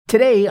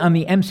Today on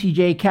the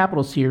MCJ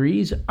Capital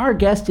Series, our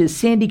guest is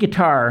Sandy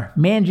Guitar,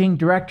 Managing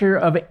Director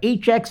of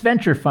HX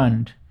Venture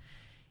Fund.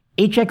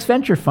 HX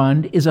Venture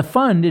Fund is a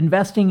fund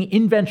investing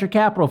in venture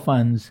capital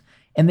funds,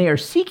 and they are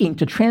seeking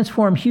to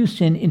transform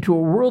Houston into a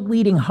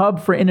world-leading hub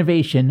for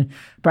innovation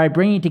by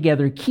bringing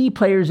together key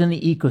players in the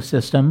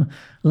ecosystem,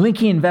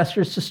 linking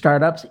investors to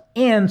startups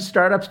and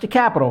startups to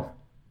capital.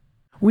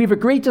 We have a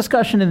great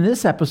discussion in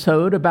this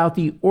episode about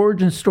the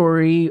origin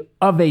story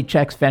of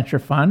HX Venture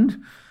Fund,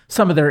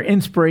 some of their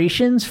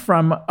inspirations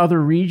from other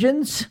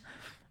regions,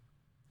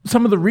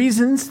 some of the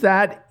reasons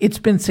that it's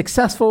been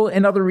successful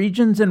in other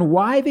regions, and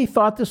why they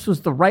thought this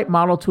was the right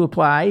model to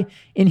apply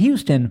in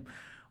Houston.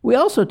 We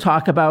also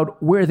talk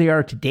about where they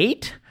are to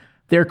date,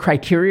 their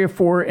criteria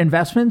for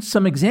investments,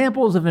 some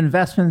examples of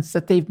investments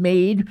that they've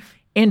made,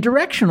 and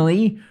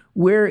directionally,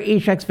 where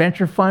HX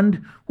Venture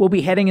Fund will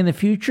be heading in the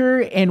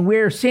future and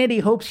where Sandy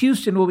hopes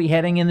Houston will be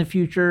heading in the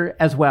future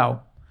as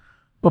well.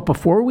 But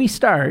before we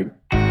start,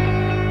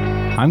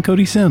 I'm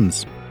Cody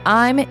Sims.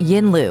 I'm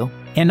Yin Lu.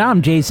 And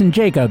I'm Jason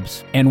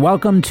Jacobs. And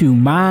welcome to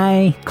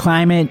My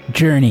Climate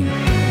Journey.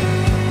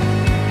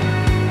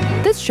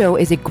 This show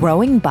is a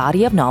growing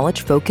body of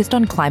knowledge focused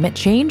on climate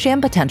change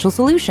and potential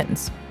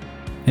solutions.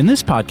 In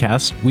this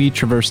podcast, we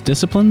traverse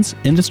disciplines,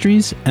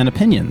 industries, and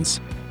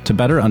opinions to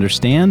better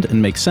understand and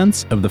make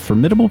sense of the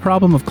formidable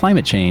problem of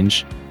climate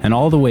change and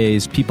all the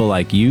ways people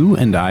like you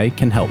and I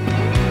can help.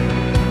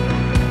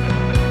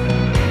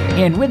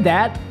 And with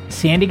that,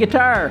 Sandy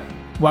Guitar,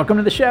 welcome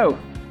to the show.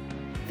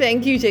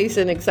 Thank you,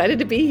 Jason. Excited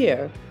to be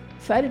here.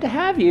 Excited to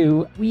have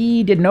you.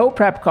 We did no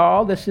prep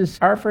call. This is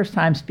our first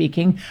time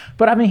speaking,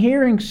 but I've been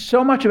hearing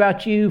so much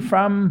about you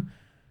from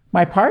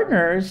my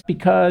partners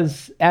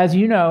because, as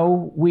you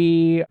know,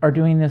 we are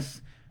doing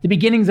the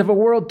beginnings of a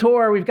world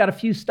tour. We've got a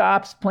few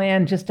stops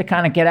planned just to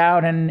kind of get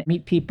out and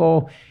meet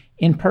people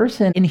in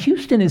person. And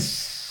Houston is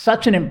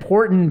such an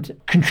important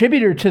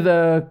contributor to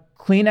the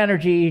clean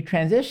energy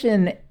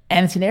transition.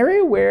 And it's an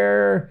area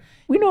where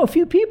we know a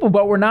few people,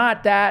 but we're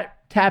not that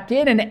tapped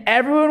in. And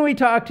everyone we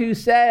talk to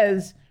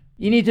says,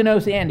 you need to know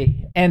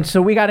Sandy. And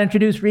so we got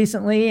introduced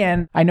recently,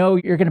 and I know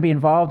you're going to be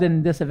involved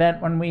in this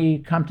event when we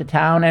come to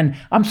town. And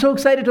I'm so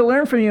excited to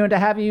learn from you and to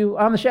have you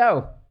on the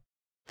show.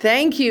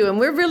 Thank you. And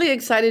we're really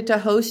excited to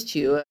host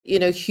you. You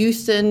know,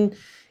 Houston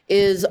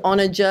is on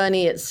a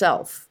journey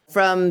itself,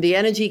 from the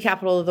energy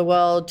capital of the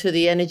world to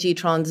the energy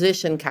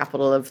transition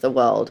capital of the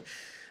world.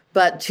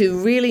 But to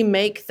really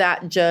make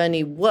that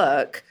journey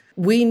work,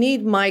 we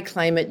need My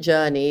Climate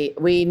Journey.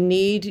 We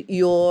need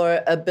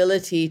your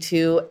ability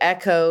to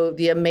echo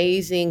the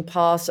amazing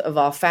past of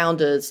our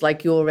founders,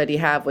 like you already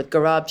have with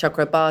Gaurav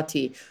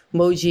Chakrabarti,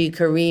 Moji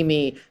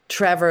Karimi,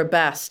 Trevor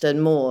Best,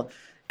 and more.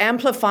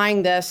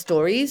 Amplifying their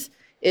stories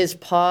is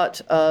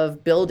part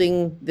of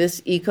building this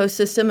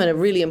ecosystem and a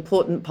really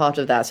important part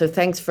of that. So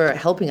thanks for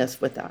helping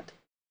us with that.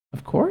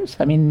 Of course.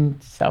 I mean,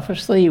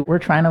 selfishly, we're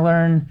trying to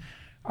learn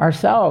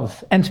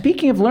ourselves. And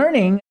speaking of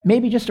learning,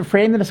 maybe just to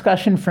frame the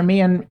discussion for me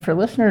and for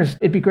listeners,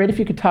 it'd be great if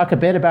you could talk a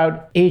bit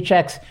about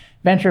HX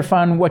Venture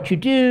Fund, what you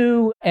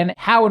do, and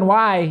how and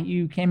why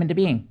you came into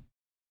being.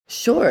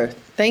 Sure.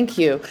 Thank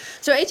you.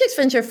 So HX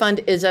Venture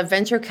Fund is a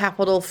venture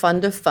capital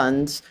fund of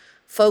funds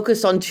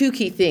focused on two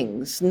key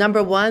things.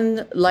 Number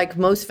one, like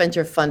most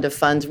venture fund of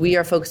funds, we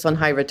are focused on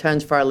high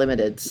returns for our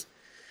limiteds.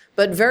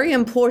 But very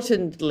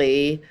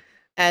importantly,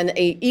 and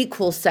a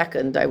equal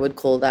second, I would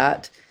call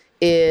that,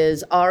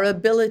 is our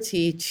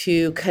ability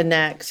to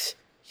connect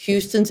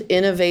Houston's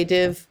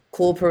innovative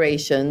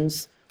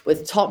corporations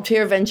with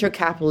top-tier venture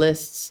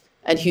capitalists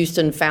and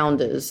Houston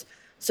founders.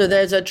 So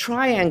there's a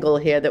triangle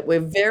here that we're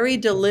very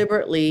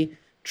deliberately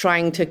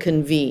trying to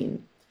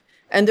convene.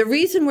 And the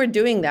reason we're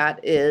doing that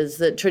is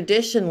that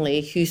traditionally,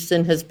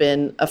 Houston has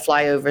been a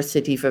flyover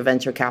city for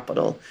venture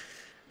capital.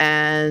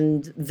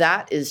 And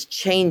that is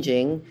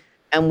changing,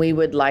 and we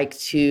would like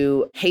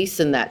to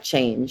hasten that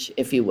change,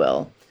 if you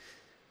will.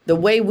 The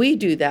way we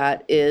do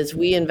that is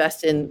we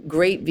invest in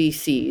great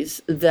VCs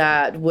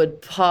that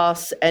would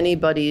pass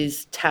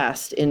anybody's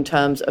test in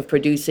terms of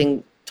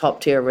producing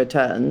top-tier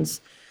returns,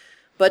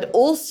 but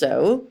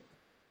also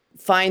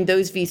find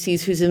those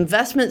VCs whose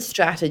investment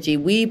strategy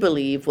we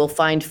believe will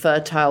find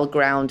fertile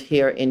ground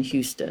here in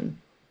Houston.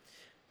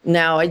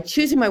 Now, I'm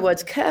choosing my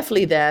words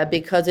carefully there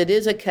because it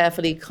is a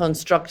carefully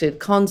constructed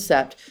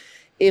concept.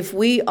 If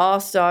we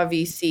asked our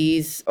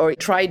VCs or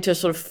tried to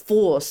sort of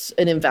force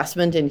an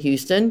investment in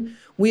Houston,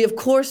 we, of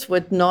course,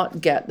 would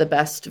not get the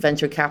best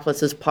venture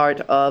capitalists as part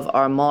of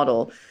our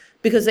model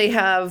because they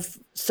have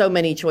so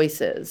many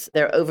choices.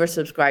 They're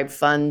oversubscribed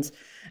funds.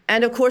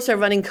 And, of course, they're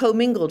running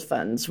commingled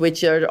funds,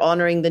 which are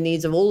honoring the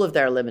needs of all of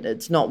their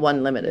limiteds, not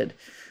one limited.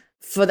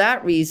 For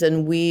that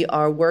reason, we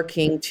are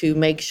working to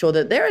make sure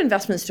that their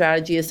investment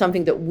strategy is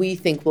something that we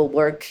think will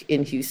work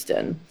in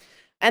Houston.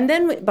 And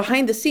then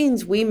behind the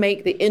scenes, we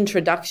make the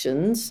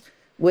introductions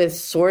with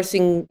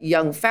sourcing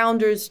young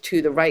founders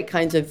to the right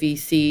kinds of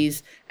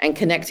VCs and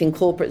connecting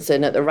corporates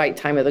in at the right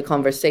time of the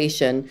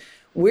conversation.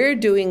 We're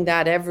doing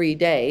that every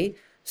day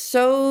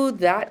so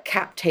that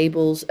cap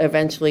tables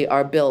eventually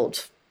are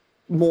built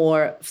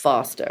more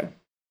faster.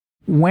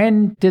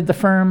 When did the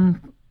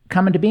firm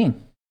come into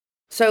being?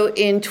 So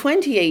in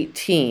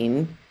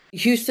 2018,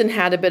 Houston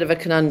had a bit of a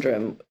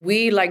conundrum.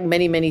 We, like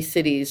many, many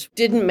cities,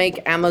 didn't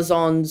make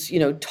Amazon's,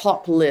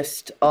 top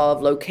list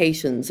of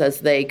locations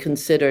as they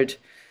considered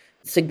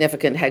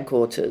significant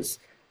headquarters.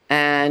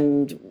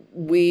 And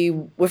we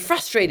were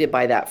frustrated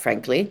by that,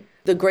 frankly.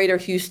 The Greater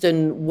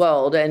Houston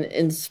world,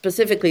 and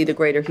specifically the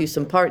Greater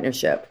Houston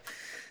Partnership,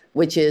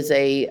 which is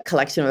a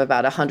collection of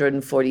about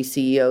 140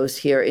 CEOs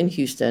here in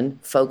Houston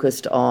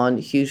focused on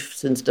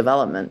Houston's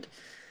development.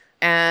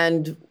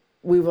 And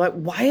we were like,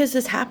 why is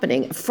this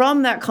happening?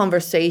 From that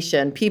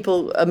conversation,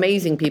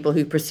 amazing people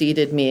who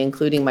preceded me,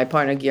 including my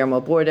partner, Guillermo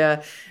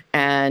Borda,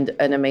 and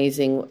an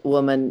amazing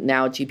woman,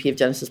 now GP of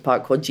Genesis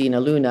Park, called Gina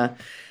Luna,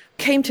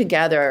 came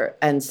together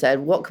and said,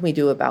 what can we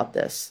do about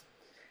this?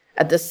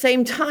 At the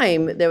same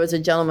time, there was a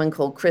gentleman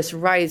called Chris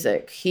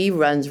Rizik. He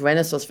runs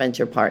Renaissance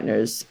Venture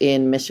Partners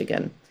in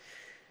Michigan.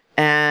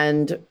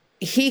 And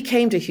he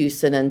came to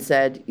Houston and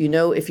said,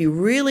 if you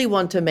really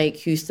want to make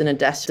Houston a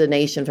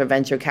destination for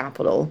venture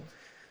capital,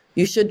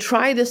 you should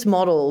try this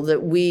model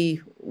that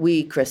we,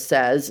 Chris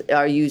says,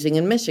 are using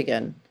in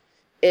Michigan.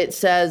 It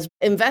says,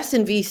 invest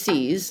in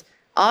VCs,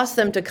 ask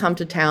them to come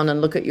to town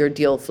and look at your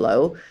deal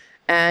flow.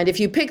 And if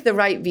you pick the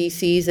right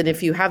VCs and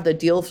if you have the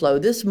deal flow,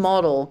 this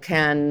model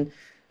can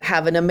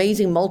have an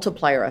amazing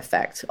multiplier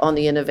effect on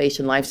the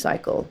innovation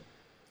lifecycle.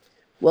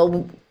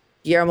 Well,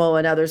 Guillermo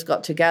and others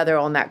got together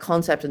on that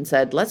concept and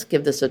said, let's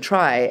give this a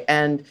try.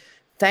 And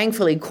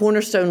thankfully,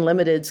 Cornerstone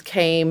Limiteds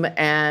came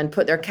and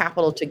put their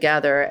capital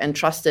together and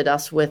trusted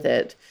us with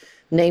it,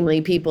 namely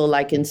people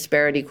like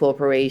Insperity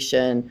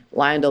Corporation,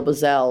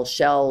 LyondellBasell,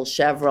 Shell,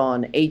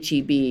 Chevron,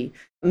 HEB,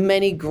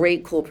 many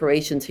great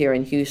corporations here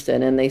in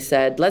Houston. And they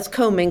said, let's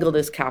commingle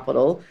this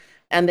capital.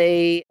 And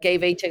they gave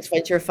HX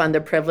Venture Fund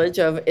the privilege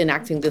of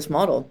enacting this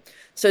model.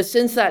 So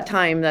since that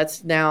time,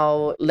 that's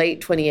now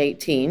late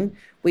 2018,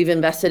 we've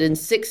invested in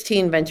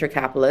 16 venture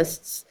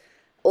capitalists,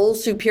 all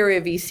superior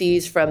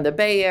VCs from the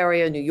Bay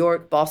Area, New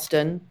York,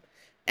 Boston,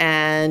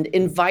 and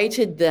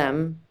invited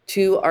them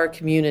to our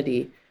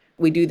community.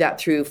 We do that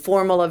through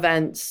formal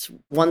events.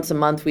 Once a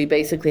month, we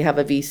basically have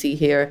a VC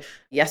here.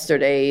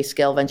 Yesterday,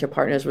 Scale Venture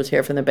Partners was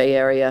here from the Bay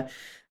Area.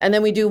 And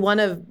then we do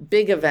one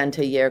big event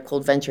a year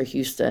called Venture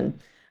Houston,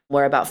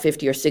 where about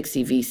 50 or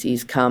 60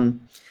 VCs come.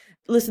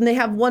 Listen, they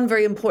have one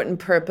very important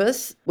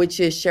purpose,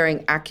 which is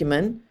sharing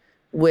acumen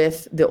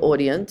with the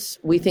audience.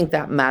 We think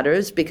that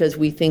matters because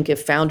we think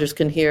if founders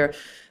can hear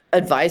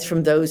advice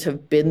from those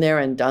who've been there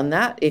and done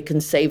that, it can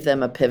save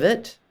them a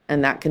pivot,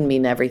 and that can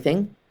mean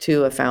everything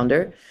to a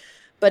founder.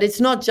 But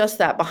it's not just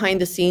that. Behind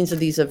the scenes of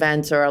these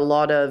events are a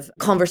lot of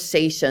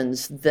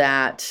conversations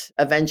that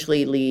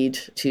eventually lead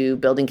to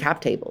building cap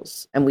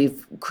tables. And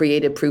we've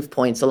created proof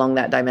points along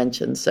that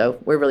dimension. So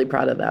we're really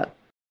proud of that.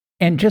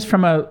 And just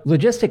from a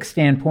logistics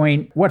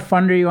standpoint, what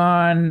fund are you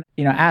on?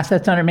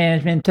 Assets under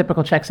management,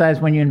 typical check size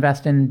when you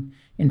invest in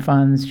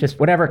funds, just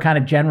whatever kind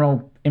of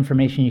general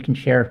information you can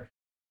share.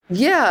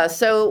 Yeah,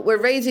 so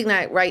we're raising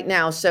that right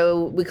now.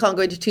 So we can't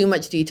go into too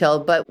much detail,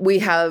 but we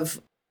have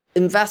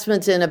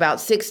investments in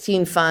about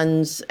 16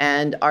 funds,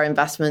 and our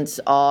investments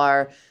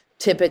are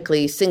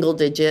typically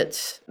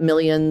single-digit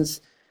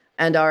millions,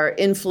 and our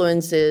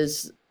influence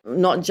is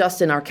not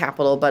just in our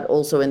capital, but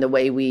also in the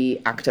way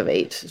we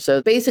activate.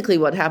 So basically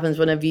what happens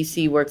when a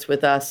VC works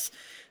with us,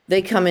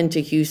 they come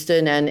into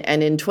Houston,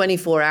 and in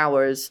 24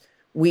 hours,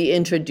 we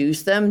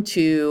introduce them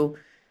to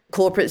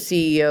corporate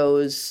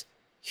CEOs,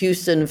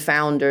 Houston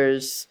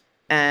founders,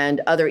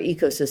 and other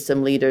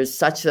ecosystem leaders,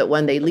 such that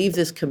when they leave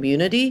this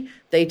community,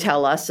 they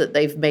tell us that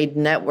they've made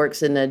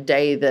networks in a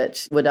day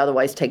that would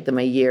otherwise take them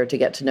a year to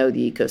get to know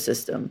the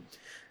ecosystem.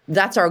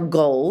 That's our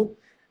goal.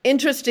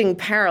 Interesting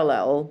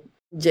parallel,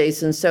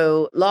 Jason.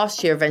 So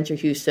last year, Venture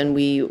Houston,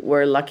 we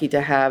were lucky to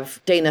have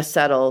Dana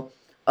Settle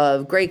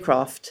of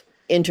Greycroft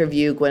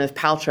interview Gwyneth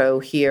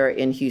Paltrow here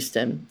in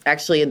Houston,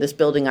 actually in this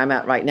building I'm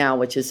at right now,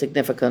 which is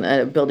significant,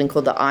 a building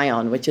called the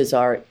ION, which is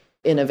our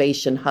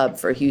innovation hub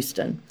for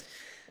Houston.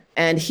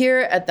 And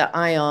here at the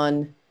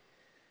ION,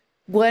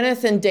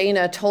 Gwyneth and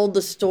Dana told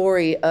the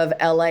story of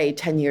LA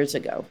 10 years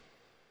ago.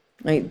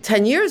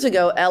 10 years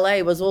ago,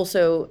 LA was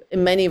also,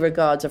 in many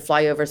regards, a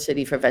flyover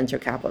city for venture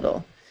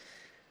capital.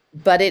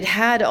 But it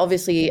had,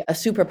 obviously, a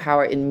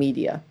superpower in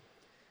media.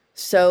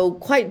 So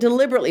quite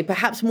deliberately,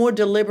 perhaps more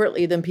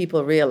deliberately than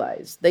people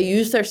realize, they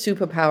used their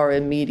superpower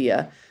in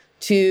media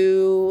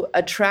to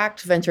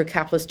attract venture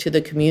capitalists to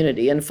the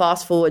community. And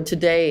fast forward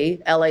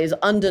today, LA is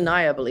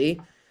undeniably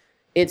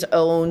its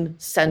own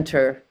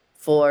center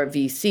for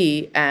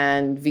VC,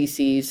 and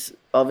VCs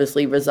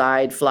obviously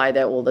fly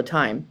there all the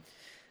time.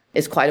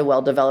 It's quite a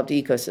well-developed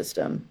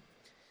ecosystem.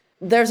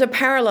 There's a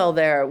parallel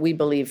there, we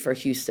believe, for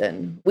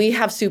Houston. We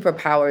have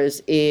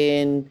superpowers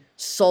in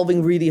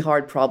solving really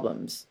hard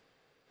problems.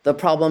 The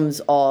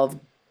problems of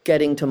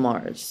getting to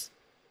Mars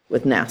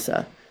with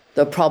NASA,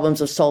 the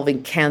problems of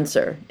solving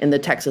cancer in the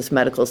Texas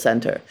Medical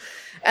Center,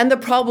 and the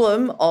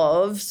problem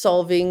of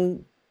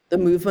solving the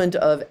movement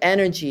of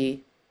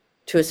energy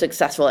to a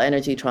successful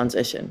energy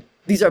transition.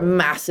 These are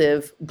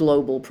massive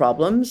global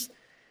problems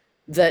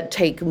that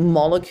take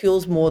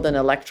molecules more than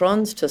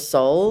electrons to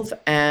solve.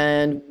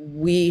 And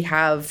we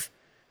have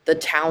the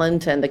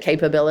talent and the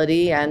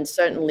capability and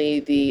certainly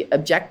the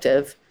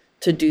objective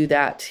to do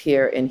that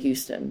here in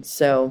Houston.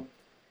 So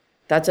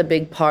that's a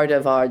big part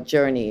of our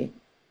journey.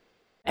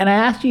 And I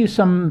asked you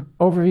some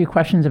overview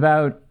questions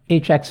about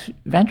HX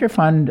Venture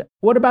Fund.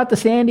 What about the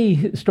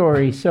Sandy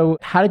story? So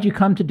how did you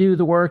come to do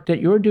the work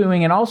that you're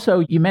doing? And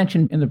also, you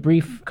mentioned in the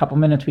brief couple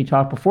minutes we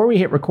talked before we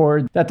hit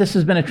record that this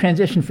has been a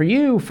transition for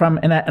you from,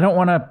 and I don't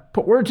want to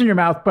put words in your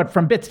mouth, but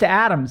from bits to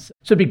atoms.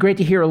 So it'd be great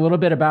to hear a little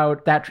bit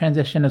about that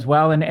transition as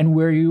well and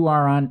where you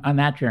are on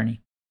that journey.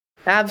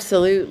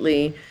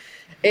 Absolutely.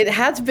 It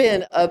has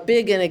been a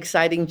big and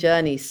exciting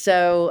journey.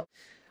 So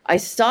I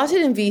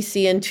started in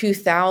VC in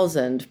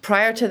 2000.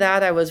 Prior to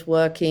that, I was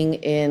working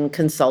in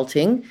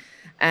consulting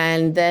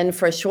and then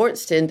for a short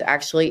stint,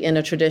 actually in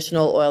a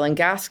traditional oil and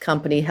gas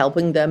company,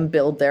 helping them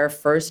build their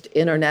first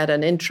internet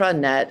and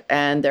intranet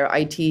and their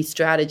IT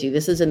strategy.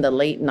 This is in the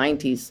late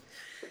 90s.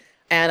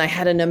 And I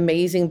had an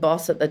amazing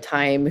boss at the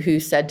time who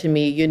said to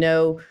me,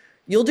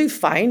 you'll do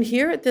fine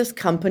here at this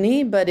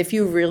company, but if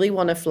you really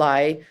want to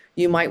fly,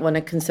 you might want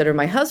to consider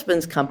my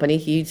husband's company.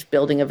 He's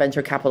building a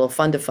venture capital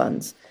fund of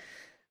funds.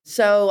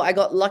 So I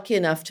got lucky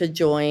enough to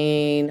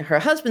join her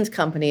husband's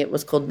company. It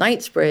was called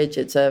Knightsbridge.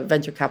 It's a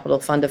venture capital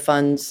fund of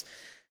funds,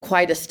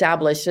 quite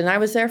established. And I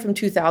was there from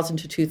 2000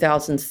 to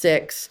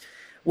 2006,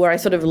 where I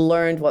sort of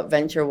learned what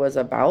venture was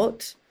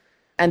about.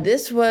 And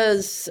this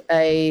was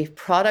a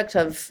product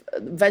of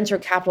venture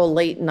capital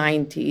late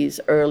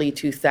 90s, early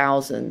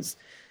 2000s.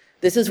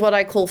 This is what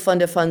I call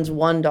Fund of Funds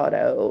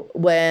 1.0,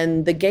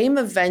 when the game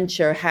of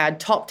venture had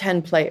top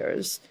 10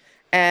 players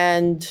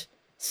and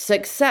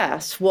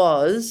success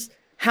was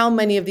how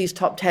many of these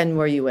top 10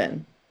 were you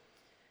in?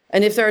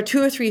 And if there are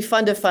 2 or 3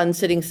 fund of funds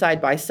sitting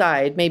side by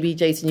side, maybe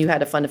Jason, you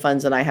had a fund of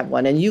funds and I have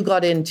one, and you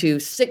got into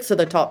 6 of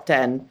the top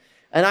 10,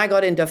 and I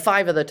got into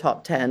 5 of the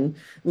top 10.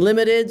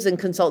 Limiteds and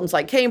consultants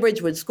like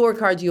Cambridge would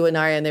scorecard you and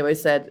I, and they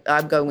always said,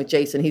 I'm going with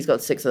Jason. He's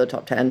got 6 of the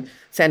top 10.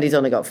 Sandy's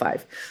only got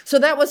 5. So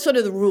that was sort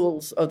of the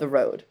rules of the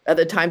road. At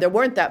the time, there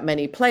weren't that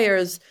many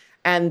players,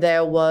 and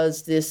there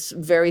was this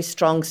very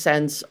strong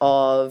sense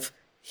of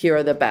here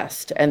are the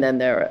best, and then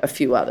there are a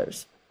few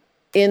others.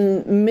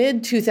 In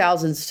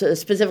mid-2000s,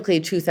 specifically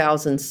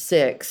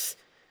 2006,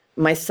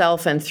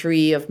 myself and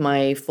 3 of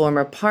my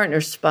former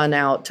partners spun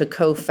out to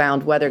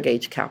co-found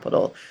Weathergage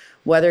Capital.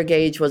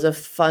 Weathergage was a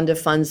fund of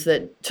funds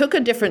that took a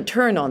different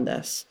turn on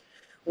this.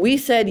 We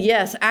said,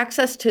 yes,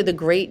 access to the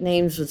great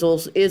names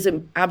is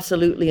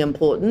absolutely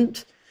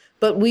important,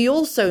 but we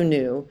also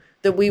knew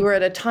that we were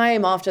at a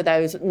time after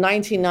those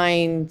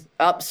 99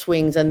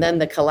 upswings and then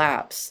the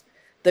collapse,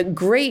 that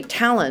great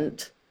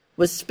talent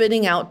was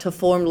spinning out to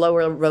form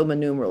lower Roman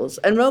numerals.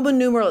 And Roman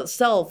numeral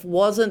itself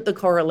wasn't the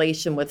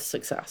correlation with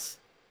success.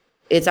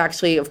 It's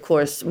actually, of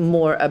course,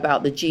 more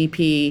about the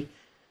GP,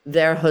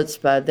 their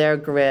chutzpah, their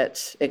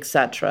grit,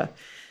 etc.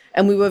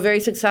 And we were very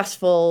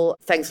successful,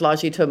 thanks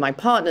largely to my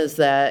partners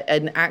there,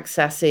 in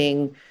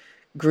accessing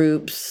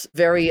groups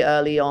very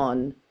early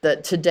on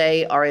that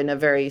today are in a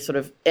very sort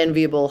of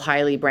enviable,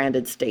 highly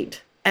branded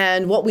state.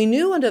 And what we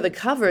knew under the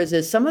covers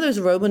is some of those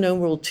Roman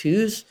numeral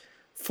 2s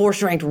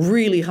force ranked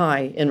really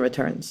high in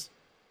returns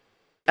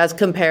as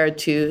compared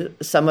to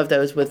some of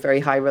those with very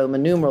high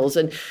Roman numerals.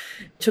 And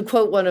to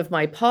quote one of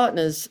my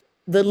partners,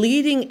 the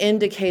leading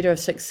indicator of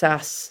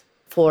success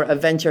for a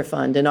venture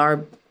fund, in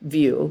our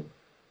view,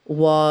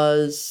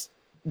 was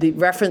the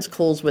reference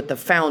calls with the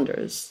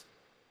founders.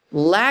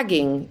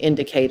 Lagging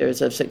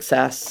indicators of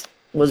success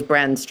was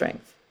brand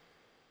strength.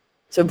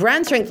 So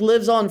brand strength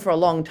lives on for a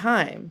long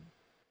time,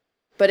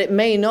 but it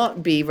may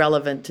not be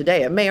relevant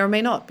today. It may or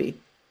may not be.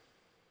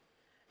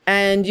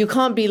 And you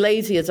can't be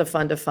lazy as a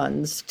fund of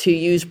funds to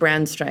use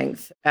brand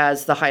strength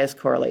as the highest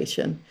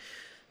correlation.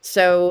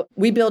 So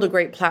we built a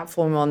great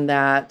platform on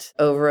that,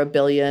 over $1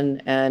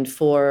 billion and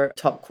 4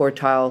 top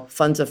quartile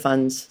funds of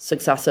funds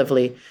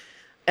successively.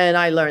 And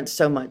I learned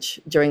so much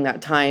during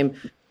that time,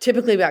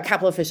 typically about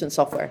capital efficient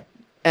software.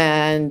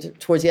 And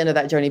towards the end of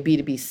that journey,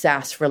 B2B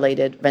SaaS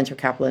related venture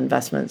capital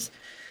investments.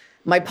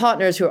 My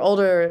partners who are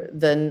older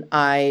than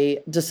I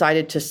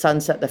decided to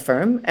sunset the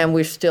firm, and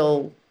we're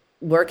still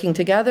working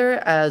together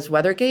as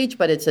Weathergage,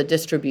 but it's a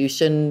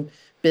distribution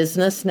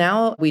business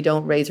now. We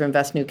don't raise or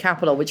invest new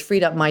capital, which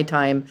freed up my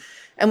time.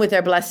 And with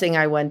their blessing,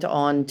 I went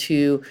on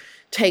to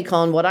take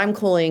on what I'm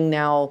calling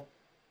now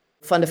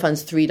Fund of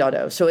Funds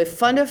 3.0. So if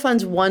Fund of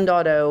Funds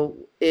 1.0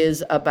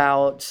 is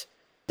about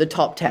the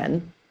top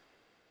 10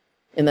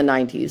 in the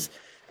 90s,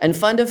 and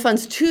Fund of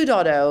Funds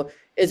 2.0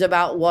 is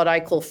about what I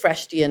call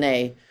fresh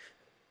DNA,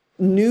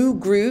 new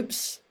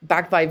groups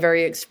backed by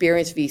very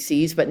experienced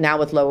VCs, but now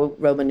with low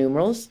Roman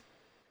numerals.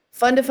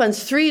 Fund of Funds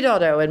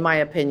 3.0, in my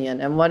opinion,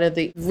 and one of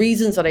the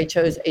reasons that I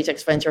chose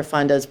HX Venture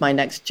Fund as my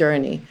next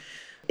journey,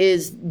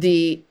 is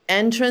the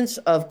entrance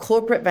of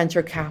corporate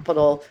venture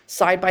capital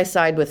side by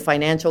side with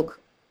financial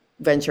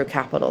venture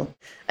capital,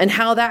 and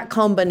how that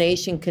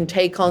combination can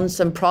take on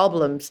some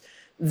problems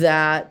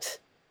that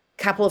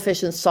capital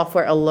efficient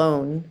software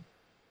alone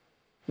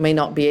may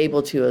not be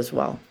able to as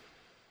well.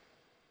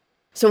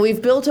 So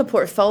we've built a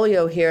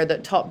portfolio here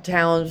that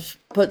top-down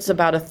puts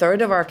about a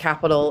third of our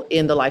capital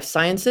in the life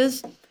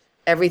sciences,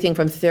 everything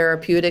from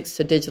therapeutics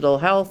to digital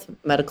health,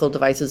 medical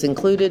devices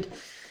included.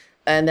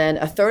 And then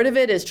a third of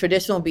it is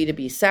traditional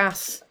B2B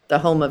SaaS, the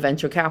home of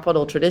venture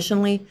capital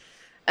traditionally.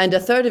 And a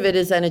third of it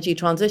is energy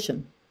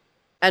transition.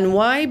 And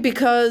why?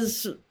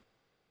 Because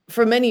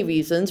for many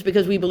reasons,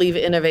 because we believe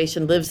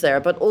innovation lives there,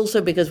 but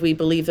also because we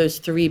believe those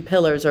three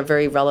pillars are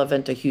very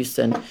relevant to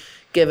Houston,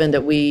 given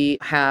that we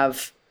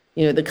have,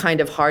 the kind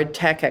of hard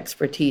tech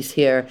expertise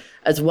here,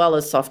 as well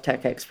as soft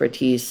tech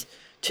expertise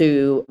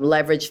to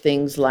leverage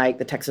things like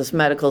the Texas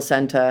Medical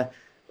Center,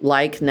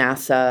 like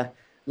NASA,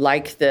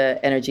 like the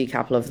energy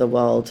capital of the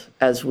world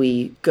as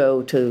we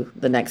go to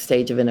the next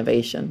stage of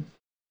innovation.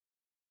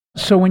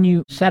 So when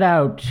you set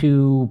out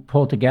to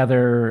pull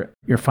together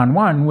your Fund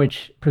 1,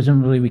 which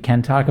presumably we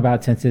can talk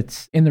about since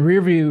it's in the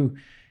rearview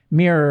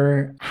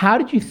mirror, how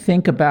did you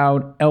think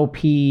about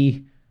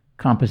LP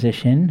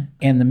composition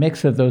and the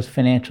mix of those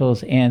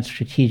financials and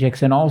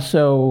strategics? And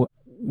also,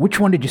 which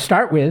one did you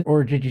start with,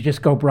 or did you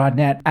just go broad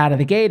net out of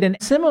the gate? And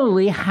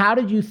similarly, how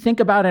did you think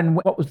about and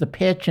what was the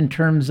pitch in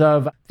terms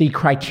of the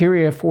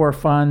criteria for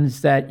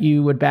funds that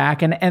you would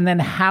back? And then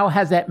how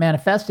has that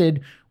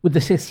manifested with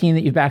the 16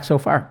 that you've backed so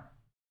far?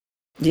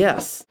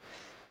 Yes.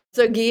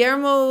 So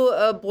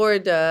Guillermo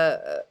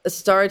Borda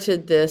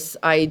started this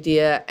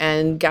idea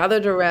and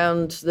gathered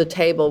around the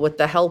table with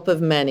the help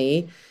of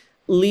many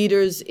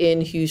leaders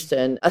in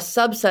Houston, a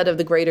subset of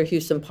the Greater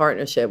Houston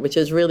Partnership, which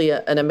is really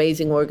an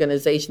amazing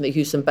organization that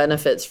Houston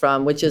benefits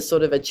from, which is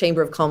sort of a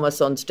chamber of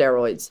commerce on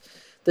steroids,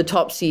 the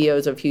top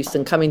CEOs of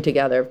Houston coming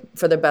together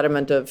for the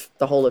betterment of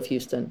the whole of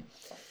Houston.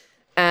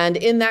 And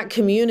in that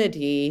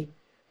community,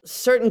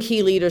 certain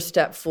key leaders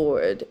stepped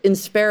forward.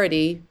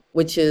 Insperity,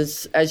 which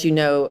is, as you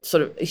know,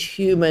 sort of a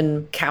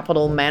human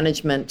capital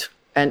management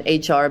and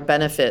HR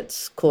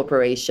benefits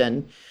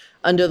corporation,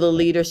 under the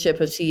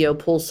leadership of CEO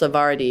Paul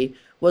Savardi,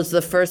 was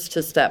the first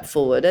to step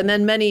forward. And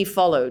then many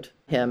followed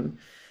him.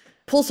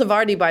 Paul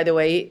Savardi, by the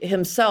way,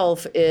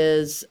 himself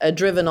is a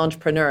driven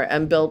entrepreneur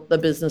and built the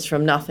business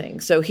from nothing.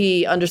 So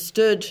he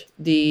understood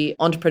the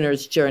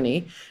entrepreneur's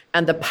journey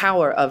and the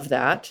power of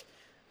that,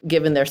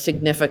 given their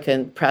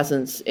significant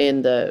presence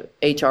in the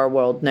HR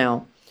world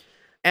now.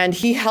 And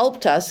he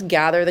helped us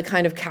gather the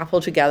kind of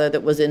capital together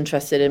that was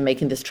interested in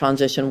making this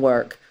transition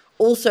work.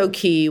 Also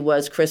key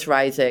was Chris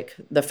Rizik,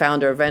 the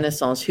founder of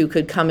Renaissance, who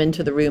could come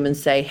into the room and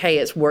say, hey,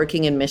 it's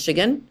working in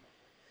Michigan.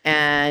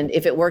 And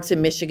if it works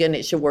in Michigan,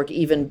 it should work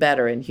even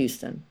better in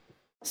Houston.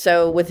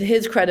 So with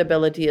his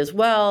credibility as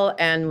well,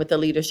 and with the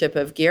leadership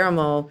of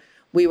Guillermo,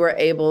 we were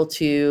able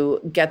to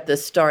get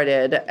this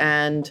started.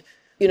 And,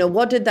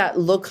 what did that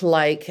look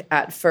like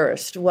at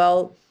first?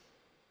 Well,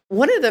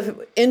 one of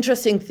the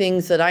interesting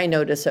things that I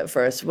noticed at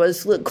first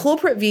was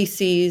corporate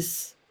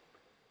VCs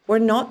were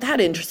not that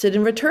interested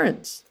in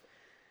returns.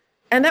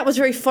 And that was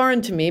very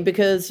foreign to me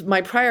because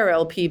my prior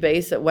LP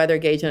base at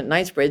Weathergage and at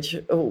Knightsbridge,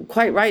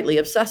 quite rightly,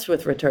 obsessed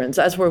with returns,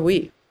 as were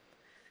we.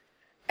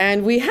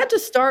 And we had to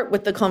start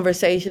with the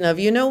conversation of,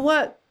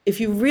 what? If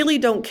you really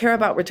don't care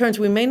about returns,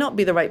 we may not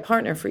be the right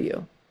partner for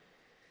you.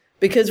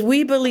 Because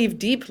we believe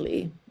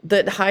deeply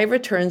that high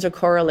returns are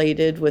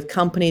correlated with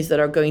companies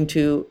that are going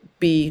to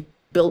be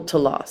built to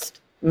last,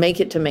 make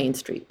it to Main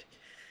Street.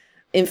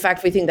 In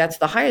fact, we think that's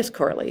the highest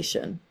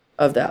correlation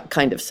of that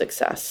kind of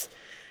success.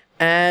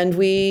 And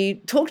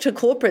we talk to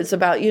corporates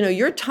about,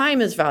 your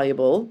time is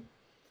valuable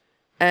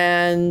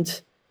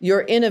and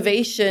your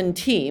innovation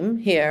team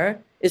here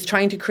is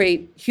trying to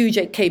create huge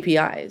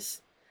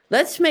KPIs.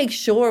 Let's make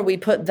sure we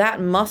put that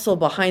muscle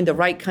behind the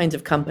right kinds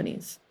of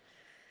companies.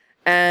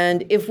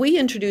 And if we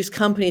introduce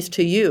companies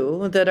to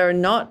you that are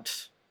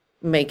not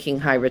making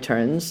high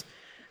returns,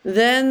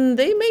 then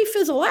they may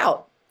fizzle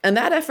out and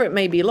that effort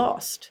may be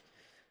lost.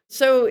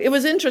 So it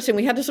was interesting.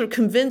 We had to sort of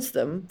convince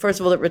them, first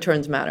of all, that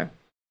returns matter.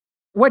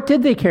 What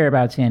did they care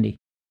about, Sandy?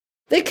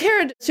 They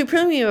cared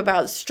supremely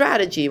about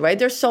strategy, right?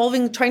 They're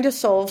trying to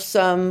solve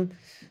some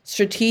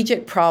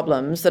strategic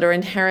problems that are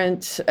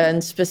inherent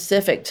and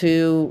specific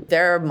to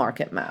their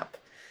market map.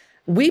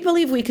 We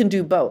believe we can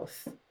do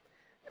both.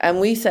 And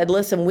we said,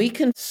 listen, we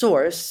can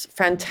source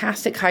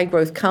fantastic high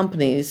growth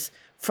companies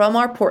from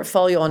our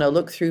portfolio on a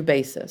look-through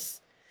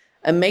basis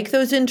and make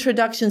those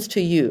introductions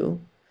to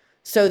you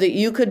so that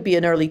you could be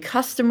an early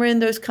customer in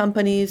those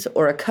companies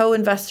or a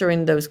co-investor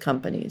in those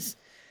companies.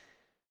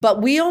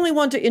 But we only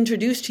want to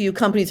introduce to you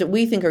companies that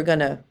we think are going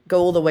to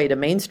go all the way to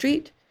Main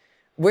Street.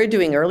 We're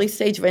doing early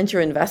stage venture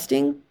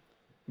investing.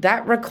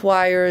 That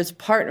requires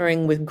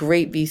partnering with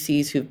great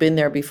VCs who've been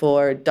there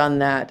before, done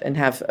that, and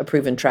have a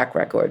proven track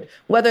record.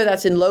 Whether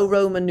that's in low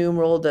Roman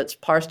numeral that's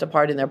parsed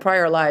apart in their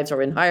prior lives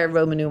or in higher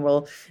Roman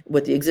numeral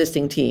with the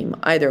existing team,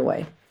 either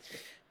way.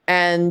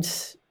 And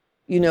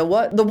you know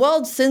what? The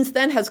world since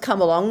then has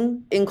come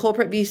along in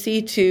corporate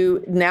VC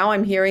to now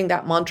I'm hearing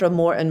that mantra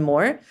more and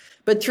more.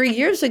 But 3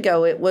 years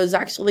ago, it was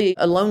actually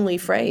a lonely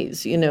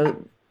phrase,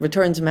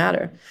 returns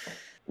matter.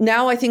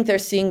 Now I think they're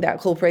seeing that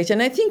cooperation.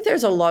 I think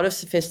there's a lot of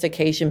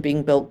sophistication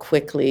being built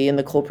quickly in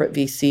the corporate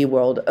VC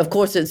world. Of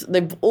course,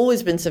 they've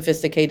always been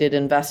sophisticated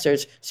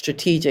investors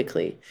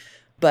strategically,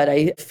 but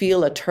I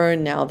feel a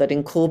turn now that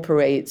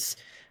incorporates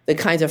the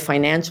kinds of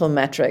financial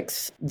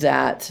metrics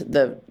that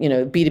the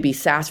B2B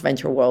SaaS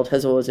venture world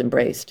has always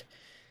embraced.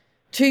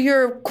 To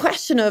your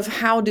question of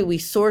how do we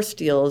source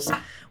deals,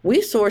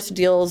 we source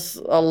deals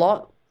a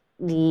lot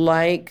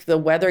like the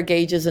Weather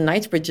Gages and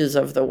Knightsbridges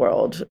of the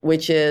world,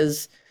 which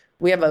is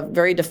we have a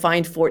very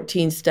defined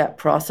 14-step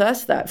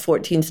process. That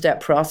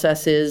 14-step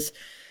process is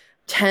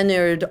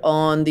tenured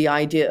on the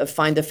idea of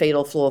find the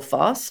fatal flaw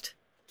fast,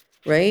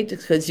 right?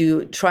 Because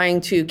you're trying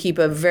to keep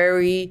a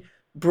very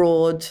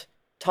broad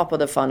top of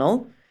the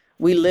funnel.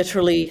 We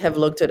literally have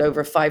looked at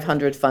over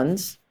 500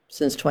 funds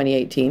since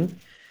 2018.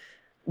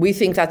 We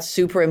think that's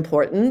super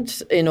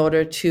important in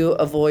order to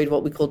avoid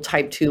what we call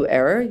type 2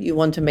 error. You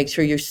want to make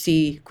sure you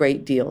see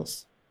great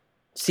deals,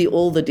 see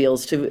all the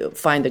deals to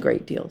find the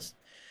great deals.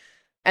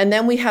 And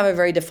then we have a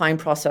very defined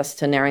process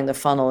to narrowing the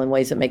funnel in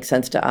ways that make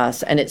sense to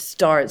us. And it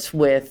starts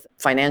with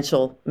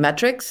financial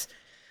metrics,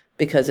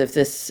 because if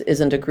this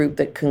isn't a group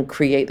that can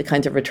create the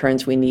kinds of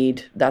returns we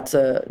need, that's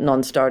a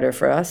non-starter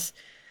for us.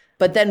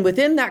 But then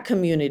within that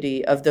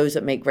community of those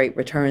that make great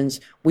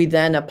returns, we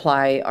then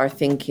apply our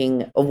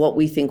thinking of what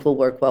we think will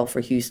work well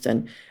for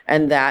Houston.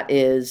 And that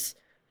is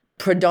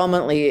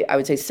predominantly, I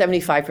would say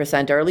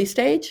 75% early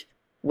stage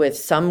with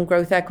some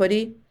growth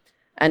equity.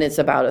 And it's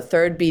about a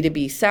third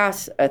B2B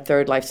SaaS, a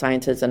third life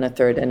sciences, and a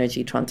third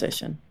energy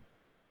transition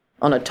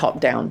on a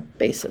top-down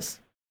basis.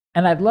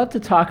 And I'd love to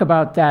talk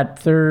about that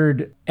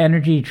third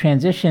energy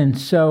transition.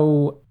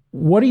 So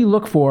what do you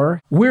look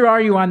for? Where are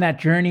you on that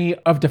journey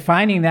of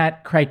defining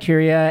that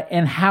criteria?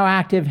 And how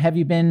active have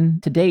you been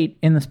to date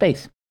in the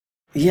space?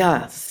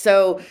 Yeah,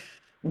 so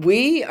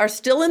we are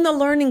still in the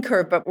learning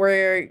curve, but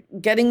we're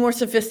getting more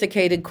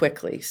sophisticated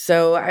quickly.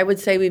 So I would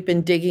say we've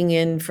been digging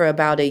in for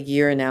about a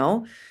year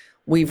now.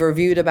 We've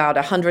reviewed about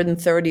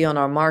 130 on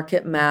our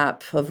market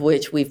map, of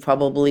which we've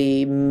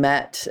probably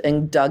met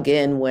and dug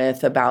in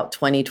with about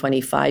 20,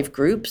 25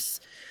 groups.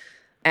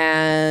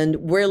 And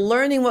we're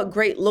learning what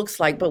great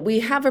looks like, but we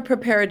have a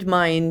prepared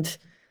mind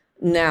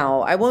now.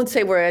 I won't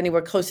say we're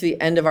anywhere close to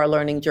the end of our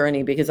learning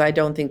journey, because I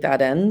don't think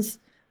that ends.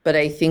 But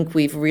I think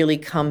we've really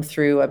come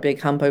through a big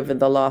hump over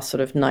the last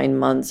sort of 9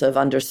 months of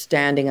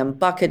understanding and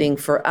bucketing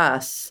for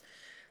us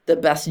the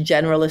best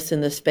generalists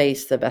in the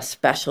space, the best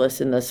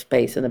specialists in the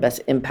space, and the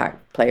best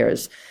impact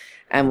players.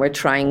 And we're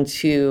trying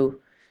to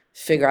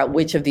figure out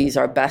which of these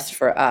are best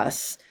for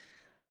us.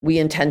 We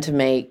intend to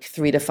make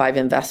 3 to 5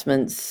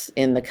 investments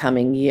in the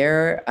coming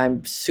year.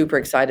 I'm super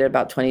excited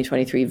about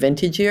 2023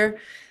 vintage year.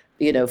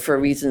 For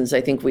reasons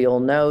I think we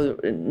all know,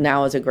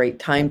 now is a great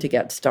time to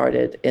get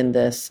started in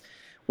this.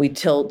 We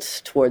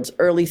tilt towards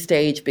early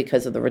stage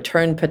because of the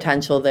return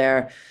potential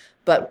there.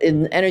 But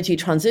in energy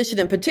transition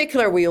in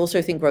particular, we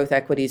also think growth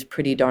equity is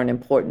pretty darn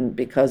important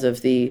because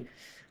of the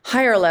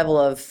higher level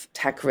of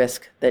tech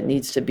risk that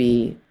needs to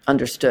be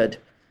understood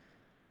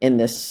in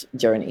this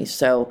journey.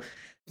 So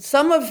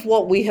some of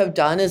what we have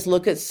done is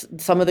look at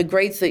some of the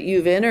greats that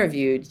you've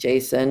interviewed,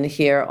 Jason,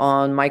 here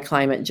on My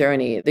Climate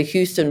Journey, the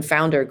Houston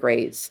founder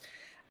greats.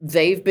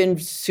 They've been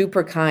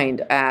super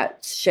kind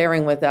at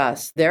sharing with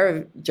us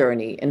their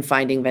journey in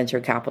finding venture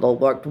capital,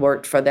 what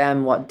worked for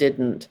them, what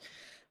didn't.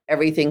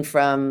 Everything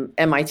from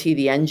MIT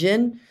The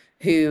Engine,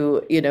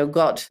 who,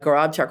 got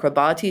Gaurav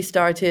Chakrabarti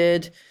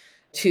started,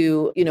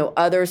 to,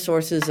 other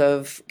sources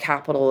of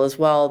capital as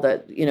well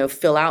that,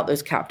 fill out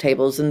those cap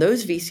tables. And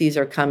those VCs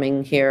are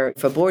coming here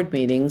for board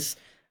meetings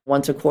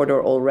once a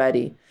quarter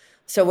already.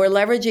 So we're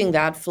leveraging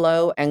that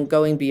flow and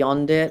going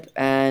beyond it.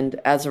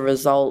 And as a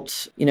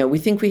result, we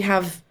think we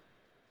have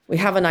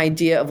an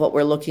idea of what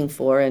we're looking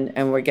for,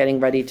 and we're getting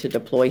ready to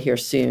deploy here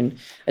soon.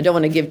 I don't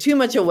want to give too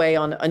much away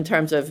in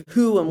terms of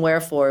who and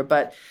wherefore,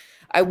 but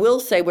I will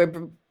say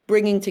we're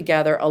bringing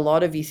together a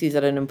lot of VCs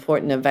at an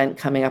important event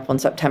coming up on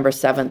September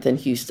 7th in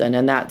Houston,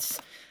 and that's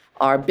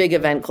our big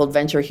event called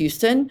Venture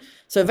Houston.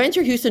 So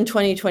Venture Houston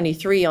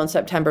 2023 on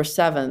September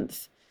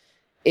 7th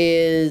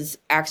is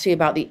actually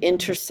about the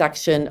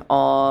intersection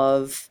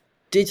of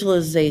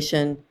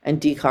digitalization and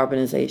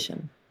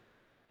decarbonization.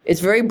 It's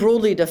very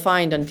broadly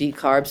defined on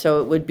decarb,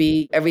 so it would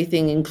be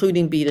everything,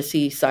 including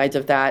B2C sides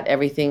of that,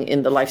 everything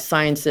in the life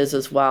sciences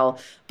as well,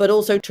 but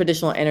also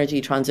traditional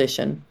energy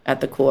transition at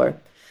the core.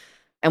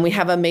 And we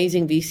have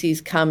amazing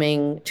VCs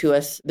coming to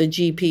us, the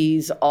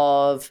GPs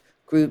of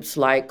groups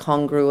like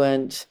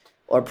Congruent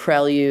or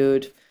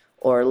Prelude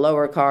or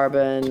Lower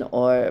Carbon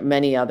or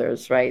many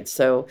others, right?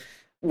 So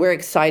we're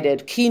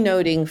excited.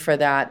 Keynoting for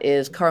that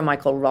is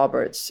Carmichael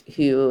Roberts,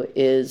 who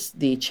is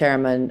the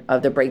chairman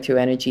of the Breakthrough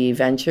Energy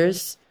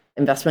Ventures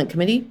Investment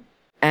Committee.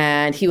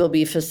 And he will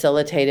be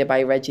facilitated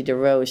by Reggie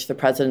DeRoche, the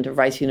president of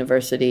Rice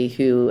University,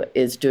 who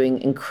is doing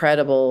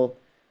incredible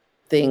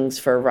things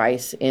for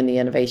Rice in the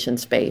innovation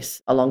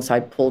space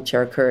alongside Paul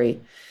Cherukuri.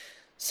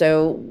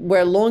 So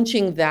we're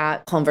launching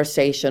that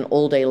conversation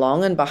all day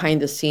long. And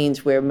behind the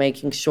scenes, we're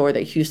making sure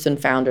that Houston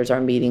founders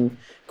are meeting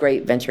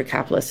great venture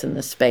capitalists in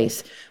this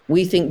space.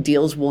 We think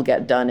deals will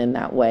get done in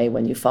that way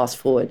when you fast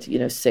forward,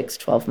 6,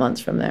 12 months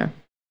from there.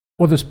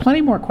 Well, there's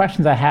plenty more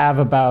questions I have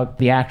about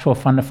the actual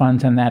fund of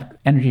funds and that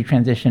energy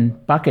transition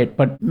bucket,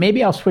 but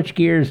maybe I'll switch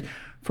gears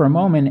for a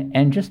moment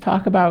and just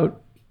talk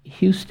about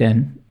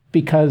Houston.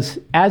 Because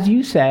as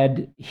you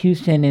said,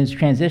 Houston is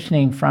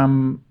transitioning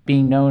from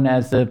being known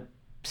as the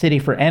city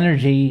for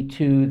energy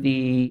to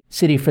the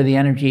city for the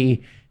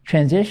energy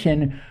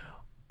transition.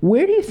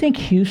 Where do you think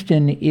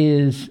Houston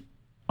is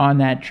on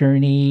that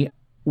journey?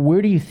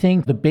 Where do you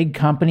think the big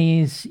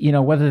companies,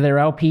 whether they're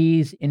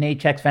LPs in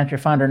HX Venture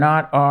Fund or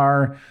not,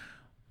 are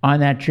on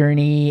that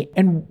journey?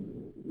 And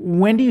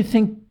when do you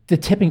think the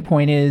tipping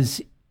point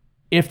is,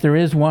 if there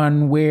is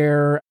one,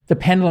 where the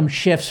pendulum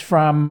shifts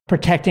from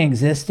protecting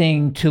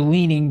existing to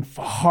leaning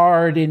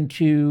hard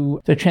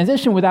into the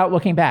transition without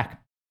looking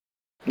back?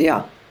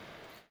 Yeah.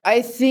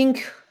 I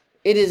think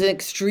it is an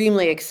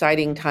extremely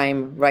exciting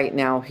time right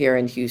now here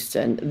in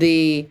Houston.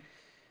 The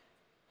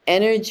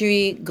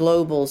energy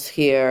globals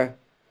here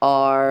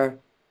are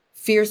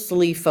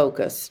fiercely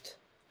focused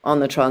on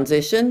the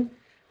transition.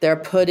 They're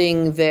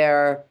putting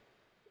their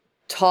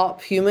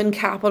top human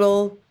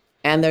capital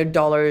and their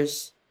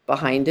dollars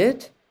behind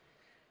it.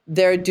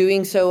 They're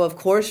doing so, of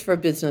course, for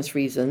business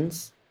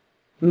reasons.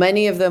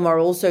 Many of them are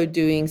also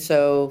doing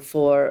so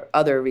for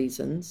other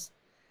reasons.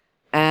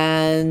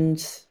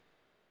 And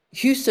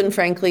Houston,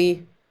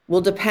 frankly,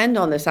 will depend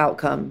on this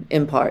outcome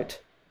in part.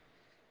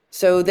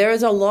 So there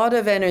is a lot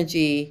of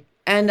energy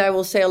and I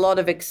will say a lot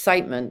of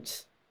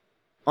excitement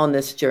on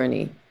this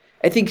journey.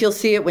 I think you'll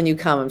see it when you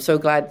come. I'm so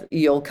glad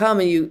you'll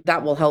come, and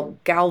that will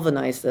help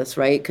galvanize this,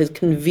 right? Because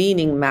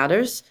convening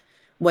matters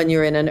when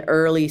you're in an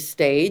early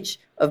stage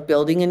of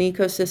building an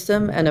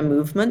ecosystem and a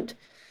movement.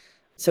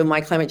 So My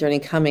Climate Journey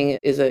coming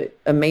is an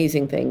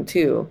amazing thing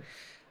too.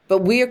 But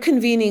we are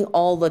convening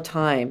all the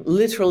time,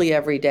 literally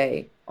every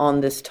day,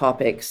 on this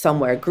topic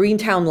somewhere.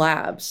 Greentown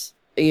Labs,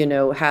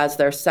 has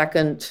their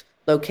second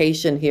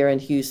location here in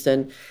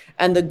Houston.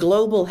 And the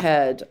global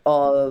head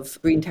of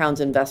Greentown's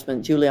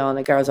investment,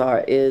 Juliana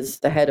Garzar, is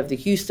the head of the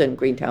Houston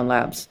Greentown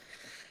Labs.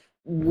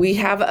 We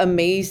have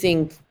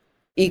amazing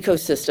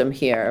ecosystem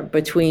here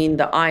between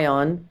the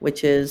ION,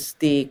 which is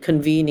the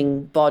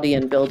convening body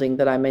and building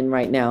that I'm in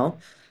right now,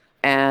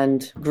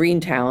 and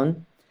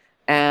Greentown,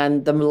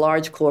 and the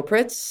large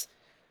corporates.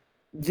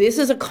 This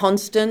is a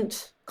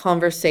constant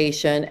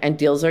conversation, and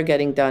deals are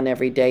getting done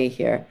every day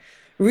here.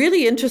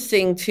 Really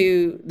interesting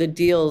to the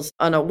deals.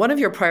 On one of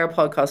your prior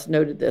podcasts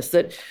noted this,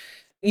 that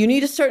you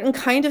need a certain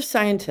kind of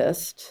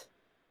scientist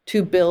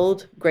to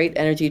build great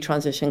energy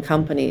transition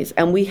companies,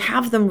 and we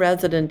have them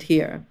resident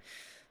here.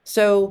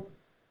 So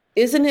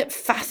isn't it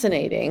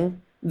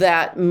fascinating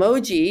that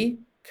Moji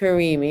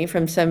Karimi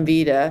from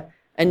Cemvita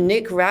and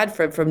Nick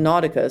Radford from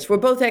Nauticus were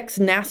both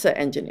ex-NASA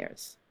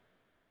engineers?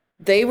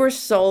 They were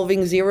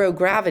solving zero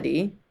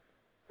gravity,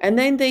 and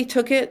then they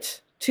took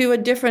it to a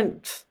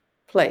different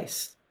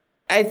place.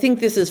 I think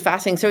this is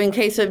fascinating. So in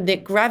case of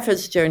Nick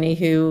Radford's journey,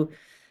 who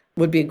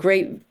would be a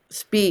great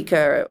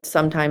speaker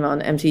sometime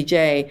on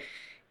MTJ,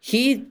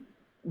 he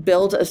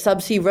built a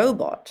subsea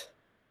robot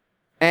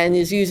and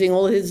is using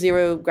all his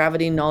zero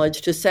gravity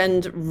knowledge to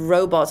send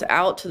robots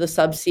out to the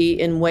subsea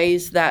in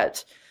ways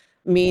that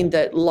mean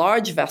that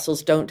large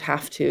vessels don't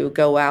have to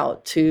go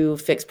out to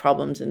fix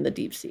problems in the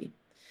deep sea.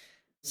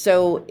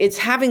 So it's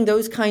having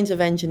those kinds of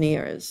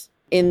engineers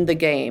in the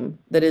game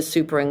that is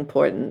super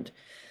important.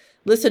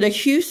 Listen, a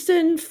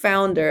Houston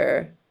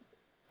founder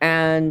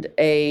and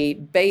a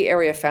Bay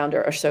Area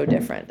founder are so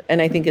different.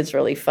 And I think it's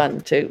really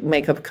fun to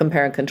make a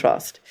compare and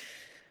contrast.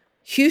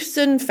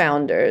 Houston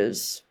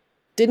founders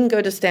didn't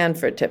go to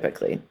Stanford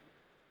typically.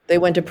 They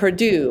went to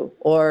Purdue,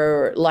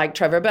 or like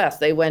Trevor Best,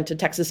 they went to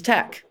Texas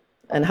Tech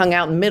and hung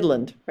out in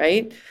Midland,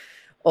 right?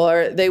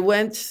 Or they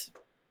went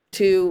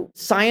to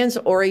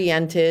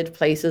science-oriented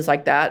places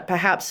like that,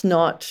 perhaps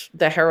not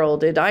the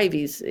heralded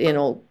Ivies in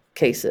all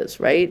cases,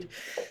 right?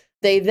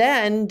 They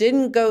then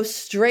didn't go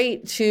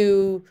straight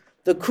to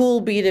the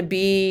cool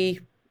B2B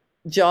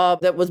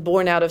job that was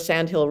born out of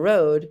Sand Hill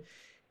Road.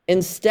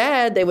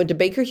 Instead, they went to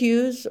Baker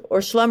Hughes or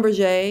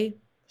Schlumberger,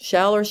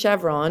 Shell or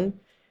Chevron,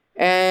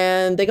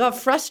 and they got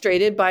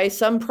frustrated by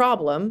some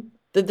problem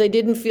that they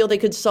didn't feel they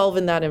could solve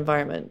in that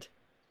environment.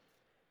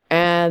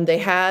 And they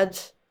had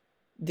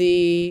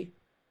the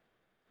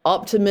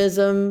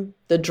optimism,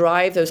 the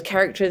drive, those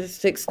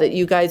characteristics that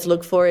you guys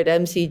look for at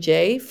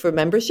MCJ for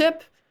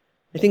membership.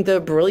 I think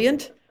they're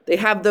brilliant. They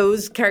have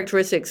those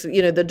characteristics,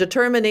 the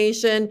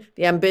determination,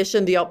 the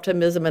ambition, the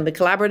optimism, and the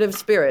collaborative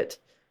spirit.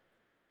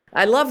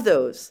 I love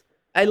those.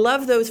 I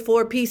love those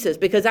 4 pieces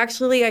because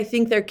actually I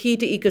think they're key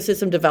to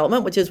ecosystem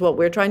development, which is what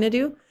we're trying to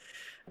do.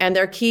 And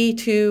they're key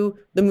to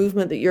the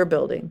movement that you're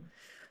building.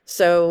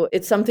 So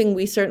it's something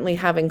we certainly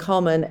have in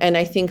common. And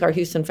I think our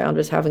Houston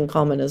founders have in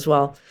common as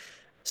well.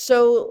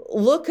 So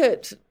look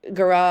at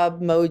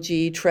Gaurav,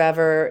 Moji,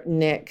 Trevor,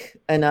 Nick,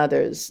 and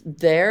others.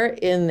 They're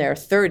in their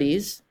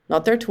 30s,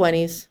 not their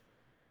 20s.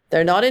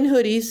 They're not in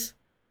hoodies.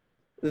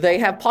 They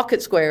have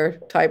pocket square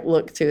type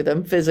look to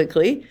them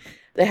physically.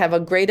 They have a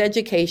great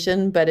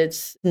education, but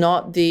it's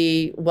not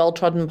the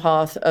well-trodden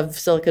path of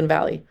Silicon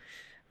Valley.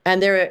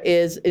 And there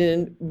is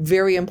a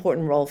very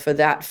important role for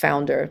that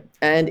founder.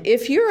 And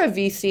if you're a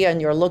VC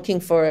and you're looking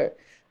for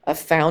a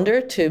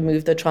founder to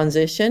move the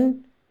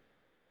transition,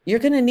 you're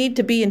going to need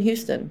to be in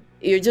Houston.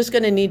 You're just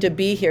going to need to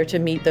be here to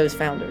meet those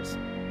founders.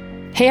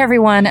 Hey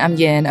everyone, I'm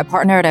Yin, a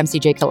partner at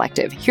MCJ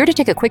Collective, here to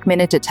take a quick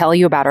minute to tell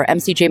you about our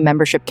MCJ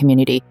membership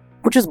community,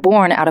 which was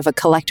born out of a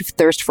collective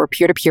thirst for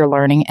peer-to-peer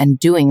learning and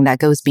doing that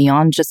goes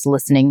beyond just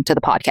listening to the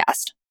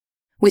podcast.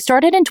 We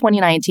started in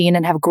 2019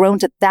 and have grown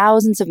to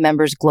thousands of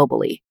members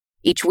globally.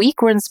 Each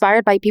week, we're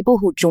inspired by people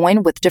who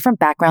join with different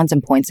backgrounds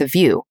and points of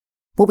view.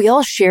 What we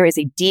all share is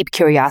a deep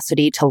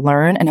curiosity to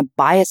learn and a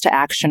bias to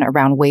action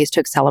around ways to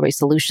accelerate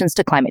solutions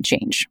to climate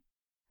change.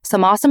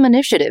 Some awesome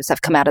initiatives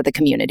have come out of the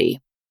community.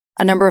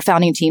 A number of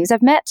founding teams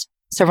have met,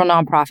 several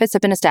nonprofits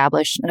have been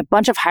established, and a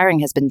bunch of hiring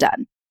has been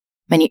done.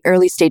 Many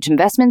early-stage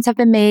investments have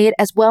been made,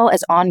 as well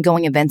as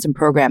ongoing events and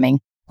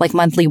programming, like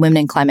monthly Women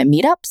in Climate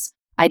meetups,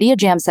 idea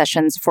jam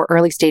sessions for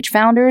early-stage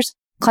founders,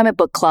 climate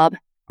book club,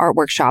 art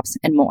workshops,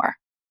 and more.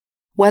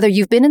 Whether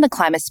you've been in the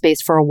climate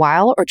space for a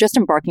while or just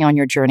embarking on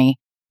your journey,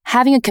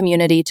 having a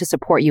community to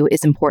support you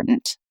is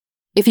important.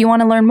 If you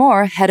want to learn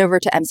more, head over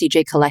to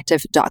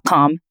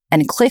mcjcollective.com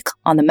and click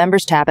on the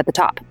Members tab at the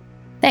top.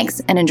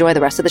 Thanks, and enjoy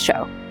the rest of the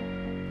show.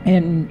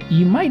 And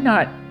you might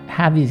not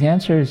have these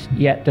answers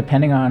yet,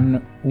 depending on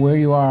where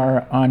you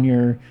are on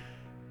your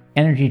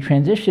energy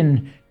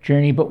transition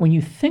journey. But when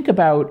you think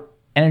about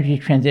energy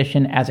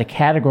transition as a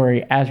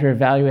category, as you're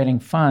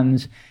evaluating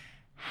funds,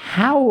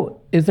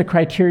 how is the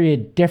criteria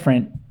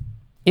different,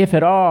 if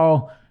at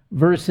all,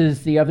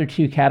 versus the other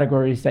two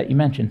categories that you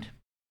mentioned?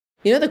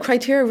 You know, the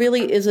criteria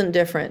really isn't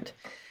different.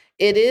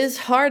 It is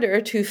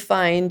harder to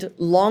find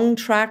long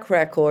track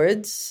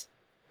records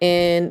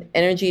in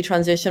energy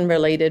transition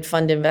related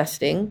fund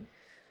investing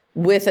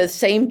with a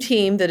same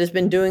team that has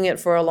been doing it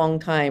for a long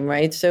time,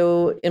 right?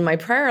 So in my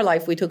prior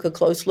life, we took a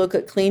close look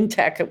at clean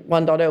tech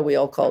 1.0, we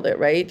all called it,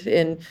 right?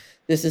 And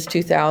this is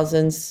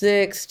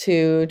 2006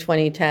 to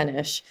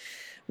 2010-ish.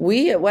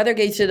 We at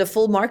WeatherGauge did a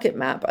full market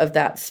map of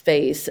that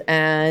space.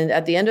 And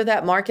at the end of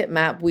that market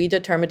map, we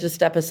determined to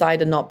step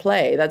aside and not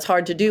play. That's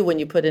hard to do when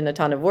you put in a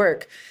ton of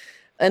work.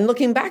 And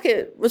looking back,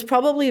 it was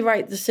probably the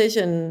right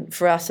decision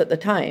for us at the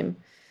time.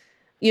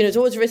 You know, it's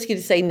always risky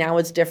to say now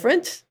it's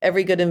different.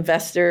 Every good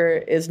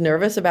investor is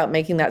nervous about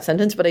making that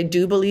sentence, but I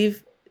do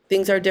believe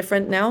things are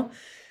different now.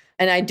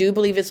 And I do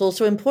believe it's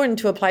also important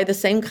to apply the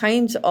same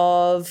kinds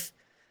of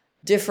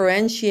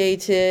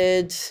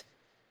differentiated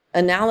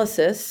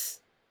analysis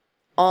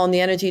on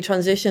the energy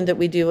transition that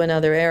we do in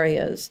other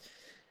areas.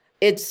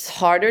 It's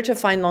harder to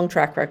find long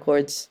track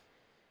records,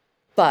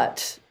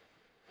 but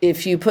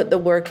if you put the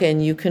work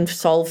in, you can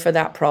solve for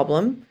that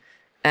problem.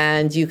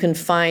 And you can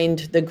find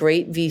the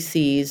great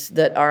VCs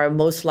that are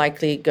most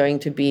likely going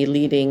to be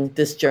leading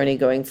this journey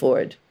going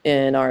forward,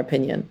 in our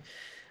opinion.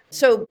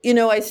 So, you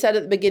know, I said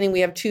at the beginning, we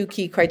have two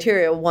key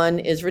criteria. One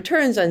is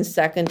returns, and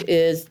second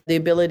is the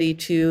ability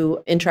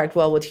to interact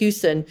well with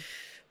Houston.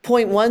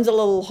 Point one's a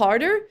little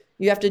harder.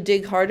 You have to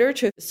dig harder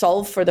to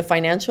solve for the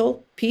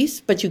financial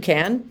piece, but you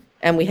can,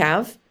 and we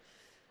have.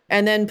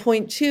 And then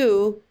point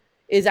two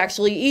is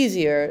actually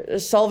easier.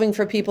 Solving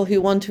for people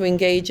who want to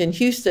engage in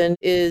Houston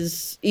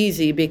is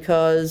easy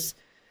because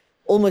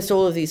almost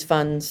all of these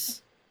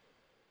funds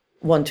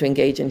want to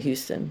engage in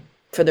Houston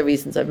for the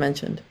reasons I've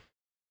mentioned.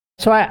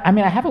 So, I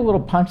mean, I have a little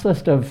punch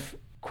list of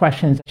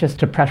questions just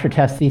to pressure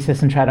test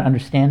thesis and try to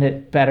understand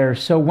it better.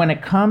 So when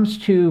it comes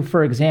to,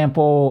 for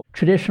example,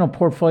 traditional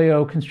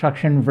portfolio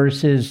construction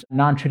versus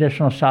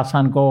non-traditional shots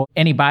on goal,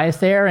 any bias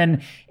there?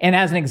 And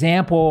as an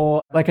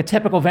example, like a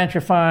typical venture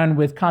fund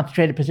with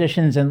concentrated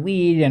positions and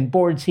lead and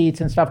board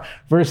seats and stuff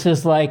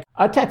versus like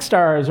a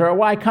Techstars or a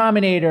Y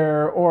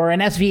Combinator or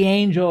an SV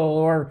Angel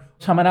or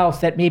someone else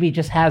that maybe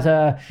just has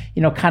a,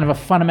 you know, kind of a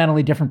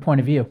fundamentally different point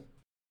of view.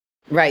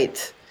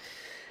 Right.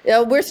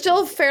 We're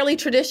still fairly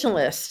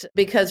traditionalist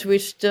because we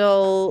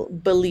still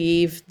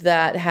believe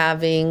that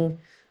having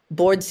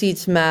board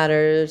seats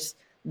matters,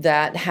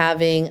 that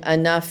having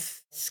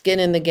enough skin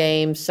in the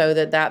game so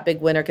that that big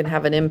winner can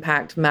have an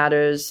impact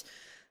matters.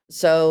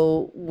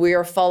 So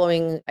we're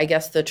following, I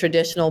guess, the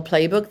traditional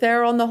playbook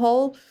there on the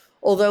whole.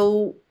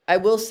 Although I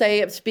will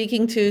say,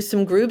 speaking to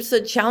some groups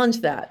that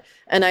challenge that,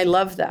 and I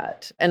love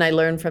that, and I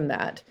learn from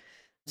that.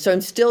 So I'm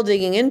still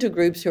digging into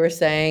groups who are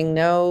saying,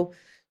 no,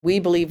 we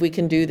believe we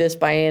can do this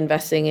by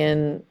investing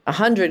in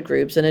 100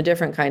 groups in a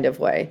different kind of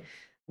way.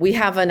 We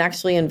haven't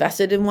actually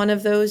invested in one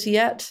of those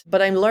yet,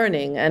 but I'm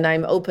learning and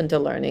I'm open to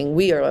learning.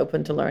 We are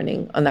open to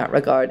learning on that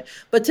regard.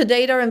 But to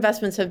date, our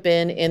investments have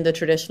been in the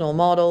traditional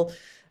model.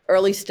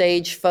 Early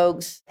stage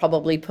folks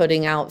probably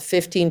putting out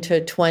 15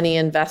 to 20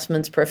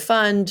 investments per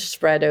fund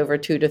spread over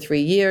 2 to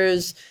 3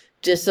 years,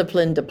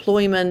 disciplined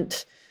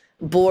deployment.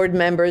 board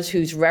members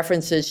whose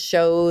references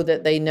show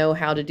that they know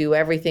how to do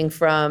everything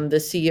from the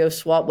CEO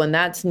swap when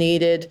that's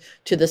needed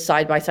to the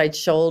side-by-side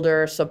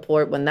shoulder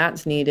support when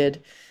that's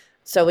needed.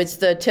 So it's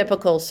the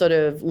typical sort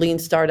of lean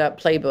startup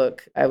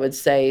playbook, I would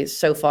say,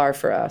 so far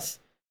for us.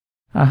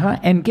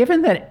 And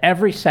given that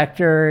every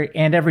sector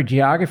and every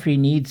geography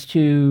needs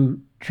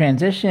to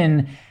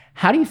transition,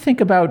 how do you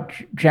think about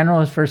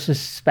generalist versus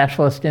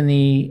specialist in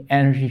the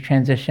energy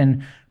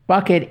transition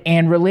bucket?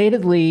 And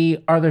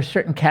relatedly, are there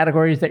certain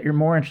categories that you're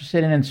more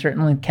interested in and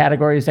certain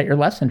categories that you're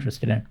less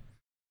interested in?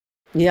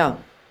 Yeah.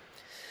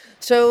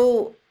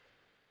 So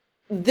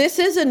this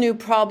is a new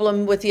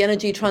problem with the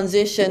energy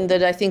transition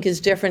that I think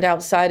is different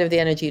outside of the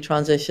energy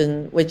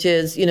transition, which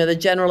is, the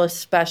generalist,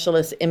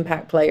 specialist,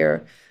 impact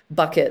player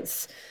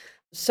buckets.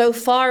 So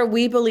far,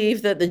 we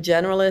believe that the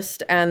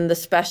generalist and the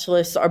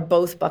specialists are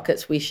both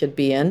buckets we should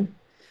be in.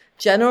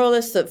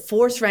 Generalists that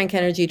force rank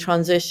energy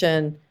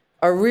transition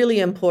are really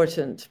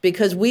important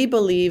because we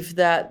believe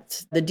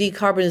that the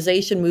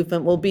decarbonization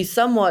movement will be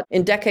somewhat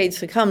in decades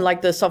to come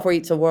like the software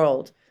eats a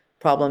world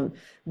problem.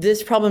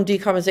 This problem,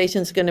 decarbonization,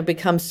 is going to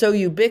become so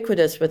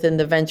ubiquitous within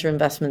the venture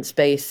investment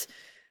space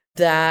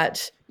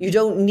that you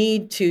don't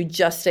need to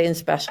just stay in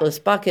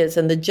specialist buckets.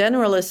 And the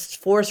generalist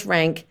force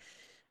rank,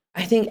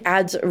 I think,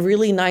 adds a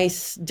really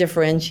nice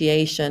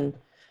differentiation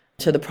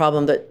to the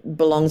problem that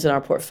belongs in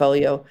our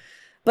portfolio.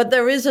 But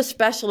there is a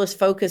specialist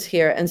focus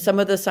here, and some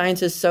of the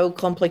science is so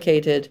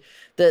complicated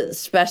that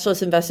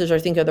specialist investors, I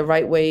think, are the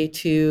right way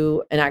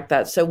to enact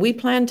that. So we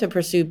plan to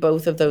pursue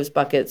both of those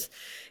buckets.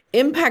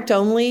 Impact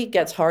only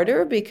gets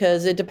harder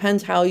because it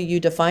depends how you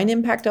define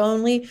impact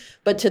only.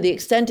 But to the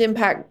extent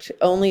impact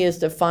only is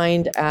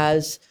defined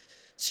as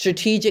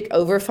strategic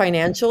over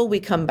financial, we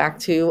come back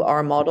to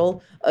our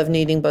model of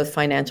needing both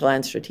financial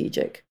and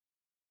strategic.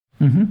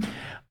 Mm-hmm.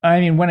 I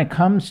mean, when it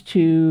comes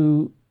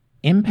to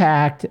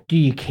impact, do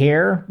you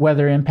care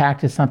whether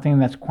impact is something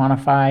that's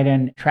quantified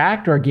and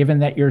tracked, or given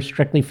that you're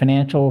strictly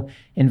financial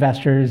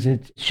investors,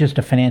 it's just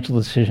a financial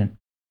decision?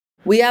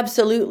 We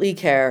absolutely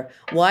care.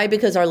 Why?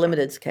 Because our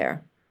limiteds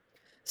care.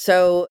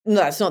 So no,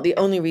 that's not the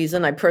only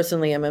reason. I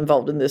personally am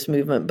involved in this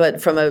movement,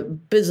 but from a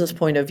business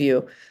point of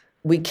view,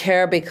 we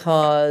care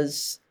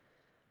because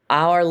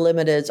our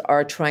limiteds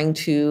are trying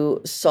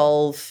to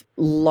solve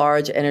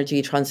large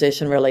energy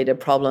transition related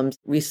problems.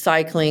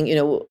 Recycling,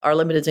 our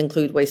limiteds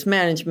include Waste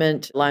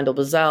Management,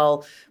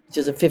 LyondellBasell, which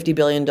is a $50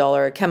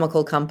 billion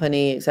chemical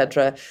company, et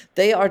cetera.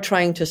 They are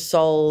trying to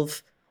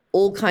solve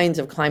all kinds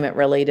of climate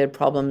related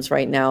problems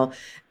right now.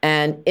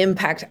 And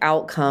impact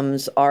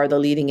outcomes are the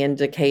leading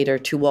indicator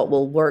to what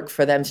will work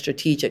for them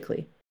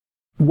strategically.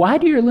 Why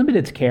do your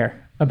limiteds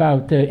care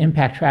about the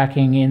impact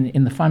tracking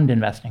in the fund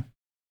investing?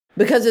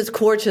 Because it's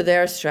core to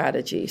their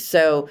strategy.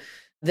 So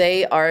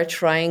they are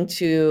trying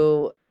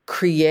to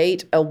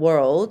create a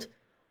world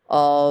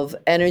of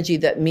energy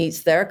that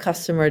meets their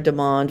customer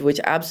demand, which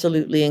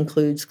absolutely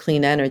includes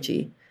clean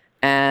energy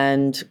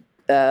and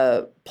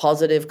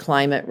positive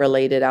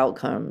climate-related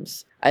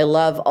outcomes. I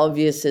love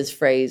Obvious's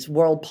phrase,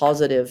 world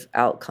positive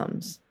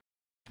outcomes.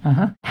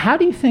 How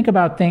do you think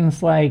about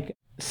things like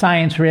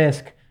science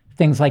risk,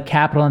 things like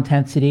capital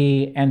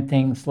intensity, and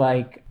things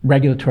like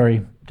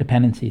regulatory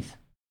dependencies?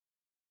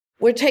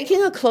 We're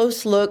taking a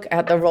close look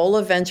at the role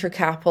of venture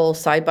capital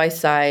side by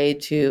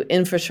side to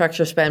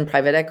infrastructure spend,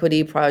 private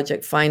equity,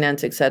 project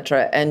finance, et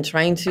cetera, and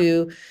trying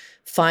to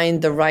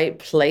find the right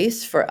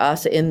place for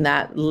us in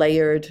that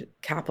layered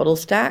capital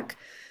stack.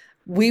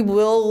 We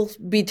will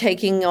be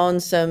taking on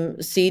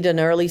some seed and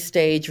early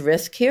stage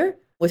risk here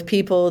with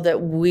people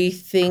that we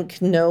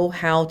think know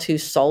how to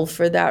solve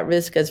for that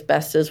risk as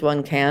best as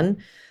one can.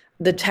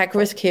 The tech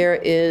risk here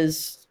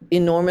is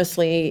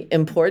enormously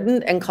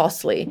important and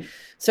costly.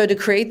 So to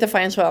create the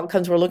financial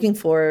outcomes we're looking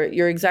for,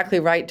 you're exactly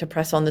right to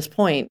press on this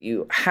point.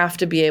 You have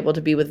to be able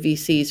to be with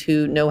VCs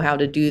who know how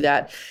to do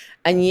that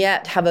and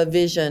yet have a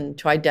vision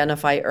to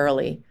identify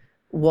early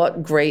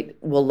what great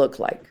will look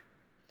like.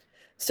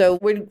 So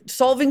we're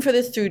solving for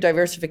this through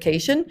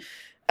diversification.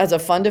 As a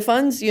fund of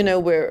funds,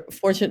 we're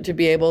fortunate to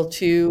be able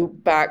to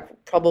back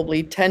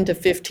probably 10 to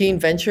 15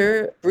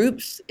 venture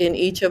groups in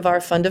each of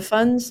our fund of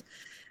funds.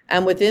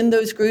 And within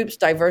those groups,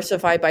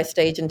 diversify by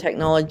stage and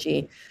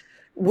technology.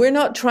 We're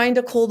not trying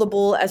to call the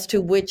ball as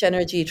to which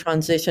energy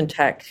transition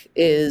tech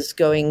is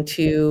going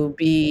to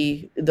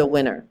be the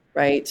winner,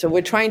 right? So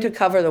we're trying to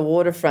cover the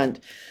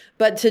waterfront.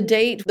 But to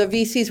date, the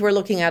VCs we're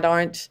looking at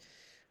aren't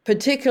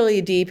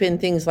particularly deep in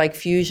things like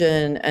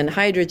fusion and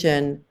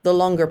hydrogen, the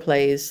longer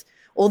plays,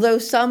 although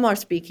some are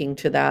speaking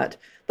to that.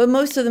 But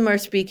most of them are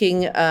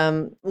speaking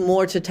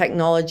more to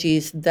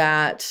technologies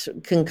that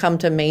can come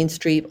to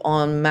mainstream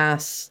en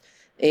masse,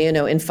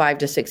 in 5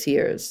 to 6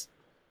 years.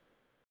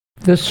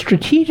 The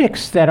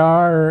strategics that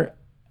are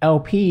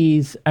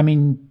LPs, I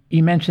mean,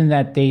 you mentioned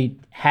that they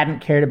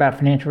hadn't cared about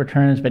financial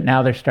returns, but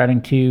now they're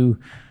starting to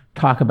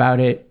talk about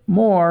it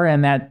more,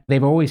 and that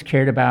they've always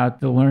cared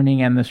about the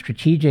learning and the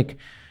strategic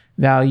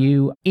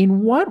value.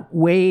 In what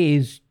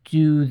ways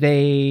do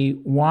they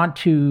want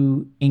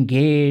to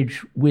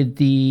engage with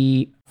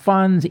the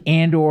funds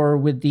and or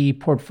with the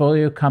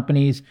portfolio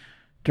companies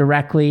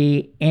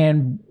directly?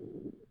 And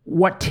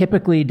what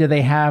typically do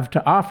they have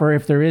to offer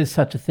if there is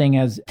such a thing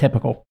as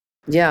typical?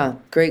 Yeah,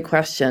 great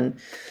question.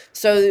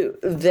 So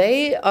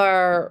they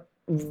are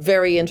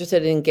very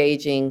interested in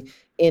engaging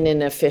in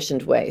an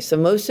efficient way. So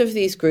most of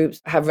these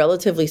groups have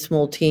relatively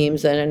small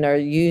teams and are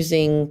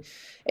using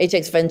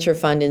HX Venture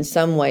Fund in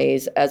some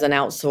ways as an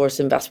outsourced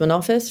investment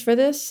office for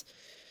this.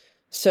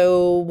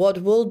 So what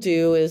we'll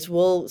do is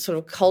we'll sort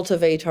of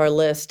cultivate our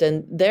list,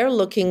 and they're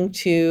looking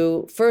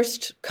to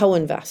first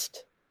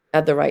co-invest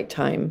at the right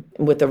time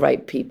with the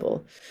right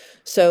people.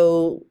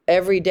 So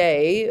every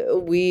day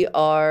we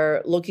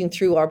are looking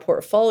through our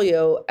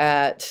portfolio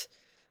at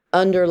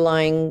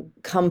underlying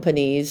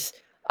companies,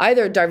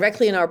 either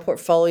directly in our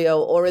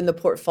portfolio or in the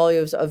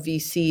portfolios of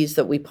VCs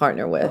that we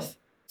partner with,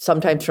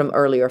 sometimes from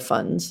earlier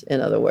funds, in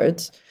other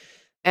words.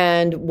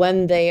 And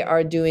when they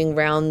are doing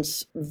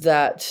rounds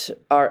that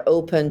are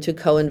open to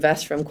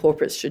co-invest from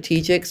corporate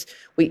strategics,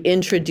 we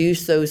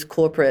introduce those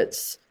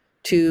corporates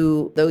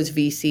to those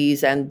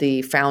VCs and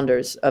the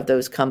founders of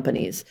those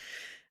companies.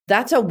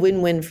 That's a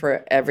win-win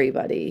for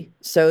everybody.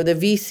 So the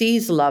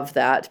VCs love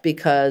that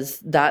because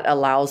that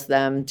allows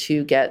them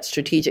to get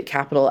strategic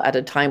capital at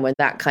a time when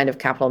that kind of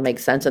capital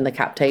makes sense in the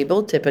cap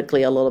table,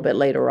 typically a little bit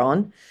later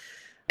on.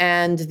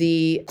 And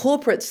the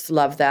corporates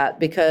love that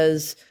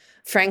because,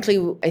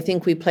 frankly, I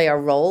think we play a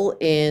role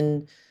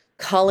in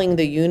culling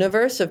the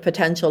universe of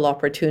potential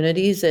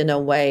opportunities in a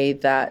way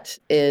that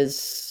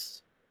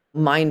is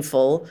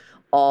mindful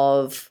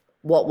of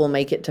what will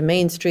make it to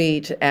Main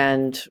Street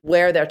and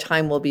where their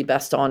time will be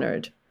best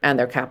honored and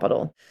their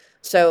capital.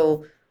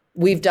 So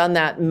we've done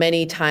that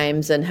many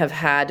times and have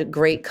had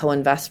great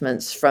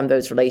co-investments from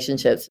those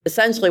relationships.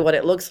 Essentially what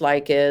it looks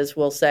like is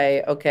we'll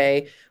say,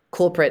 okay,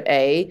 corporate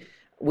A,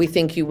 we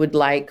think you would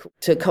like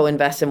to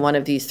co-invest in one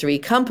of these three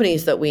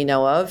companies that we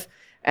know of.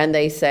 And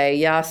they say,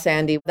 yeah,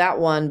 Sandy, that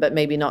one, but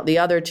maybe not the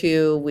other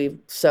two. We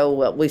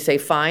say,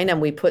 fine.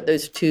 And we put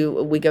those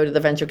two, we go to the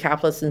venture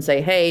capitalists and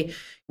say, hey,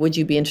 would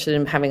you be interested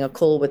in having a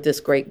call with this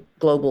great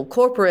global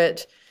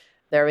corporate?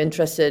 They're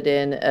interested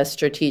in a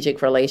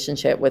strategic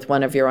relationship with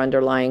one of your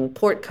underlying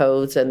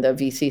portcos. And the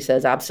VC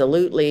says,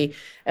 absolutely.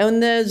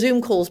 And the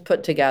Zoom call's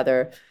put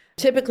together.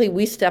 Typically,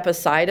 we step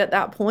aside at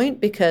that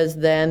point because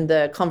then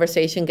the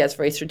conversation gets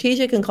very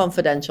strategic and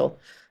confidential,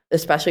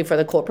 especially for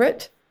the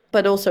corporate,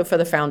 but also for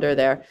the founder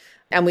there.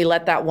 And we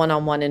let that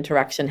one-on-one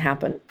interaction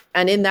happen.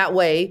 And in that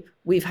way,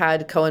 we've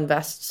had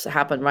co-invests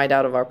happen right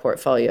out of our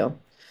portfolio.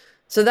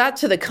 So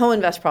that's to the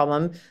co-invest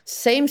problem.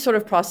 Same sort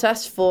of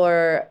process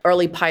for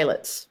early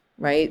pilots,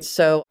 right?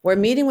 So we're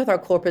meeting with our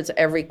corporates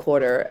every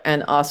quarter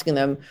and asking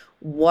them,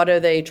 what are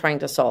they trying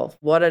to solve?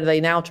 What are they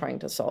now trying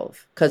to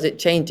solve? Because it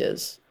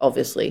changes,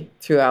 obviously,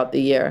 throughout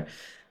the year.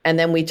 And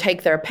then we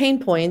take their pain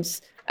points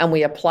and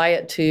we apply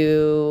it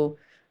to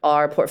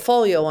our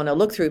portfolio on a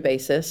look-through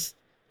basis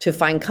to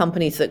find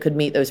companies that could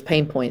meet those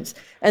pain points.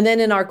 And then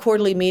in our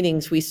quarterly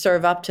meetings, we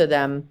serve up to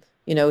them,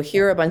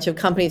 here are a bunch of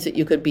companies that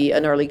you could be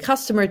an early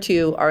customer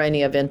to. Are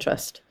any of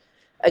interest?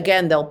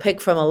 Again, they'll pick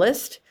from a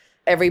list.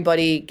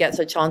 Everybody gets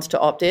a chance to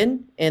opt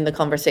in the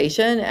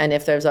conversation. And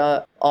if there's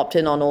a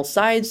opt-in on all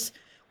sides,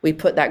 we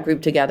put that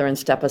group together and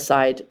step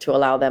aside to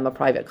allow them a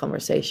private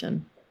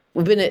conversation.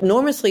 We've been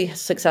enormously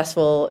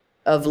successful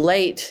of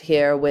late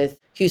here with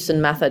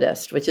Houston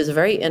Methodist, which is a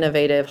very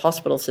innovative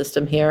hospital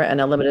system here and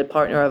a limited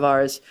partner of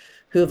ours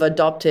who have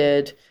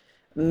adopted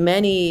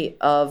many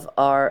of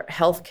our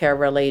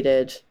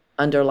healthcare-related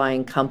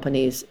underlying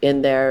companies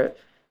in their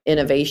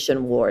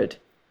innovation ward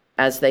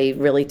as they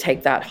really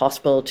take that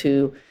hospital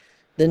to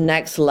the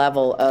next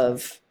level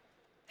of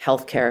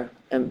healthcare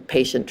and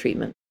patient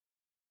treatment.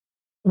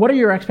 What are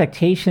your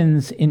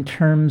expectations in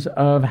terms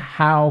of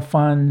how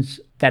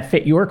funds that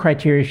fit your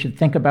criteria should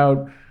think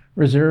about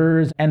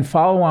reserves and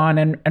follow on?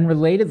 And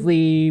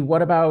relatedly,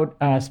 what about,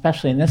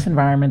 especially in this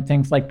environment,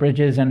 things like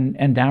bridges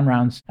and down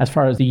rounds as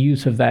far as the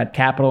use of that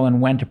capital and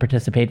when to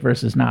participate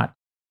versus not?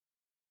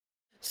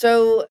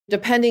 So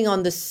depending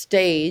on the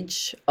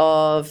stage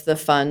of the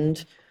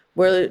fund,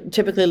 we're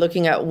typically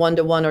looking at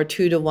 1-to-1 or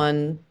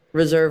 2-to-1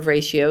 reserve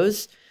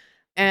ratios.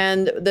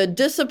 And the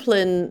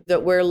discipline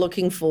that we're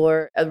looking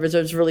for at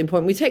reserves is really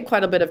important. We take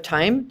quite a bit of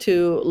time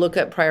to look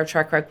at prior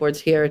track records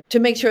here to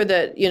make sure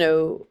that,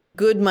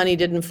 good money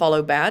didn't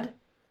follow bad.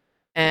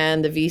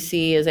 And the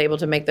VC is able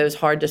to make those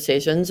hard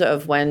decisions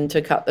of when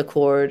to cut the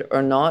cord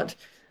or not.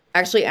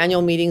 Actually,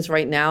 annual meetings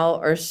right now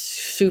are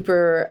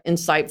super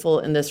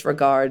insightful in this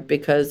regard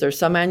because there's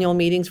some annual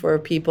meetings where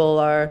people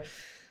are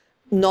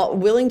not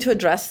willing to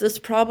address this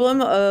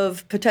problem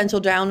of potential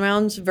down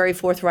rounds very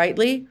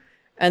forthrightly.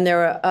 And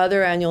there are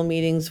other annual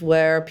meetings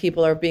where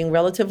people are being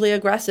relatively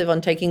aggressive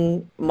on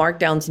taking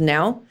markdowns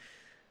now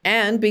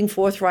and being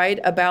forthright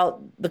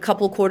about the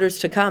couple quarters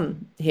to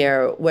come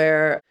here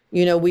where,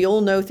 we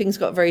all know things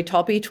got very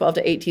toppy 12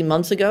 to 18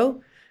 months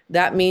ago.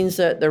 That means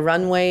that the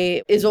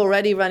runway is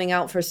already running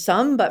out for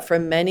some, but for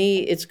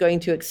many, it's going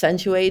to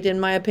accentuate, in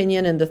my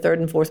opinion, in the third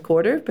and fourth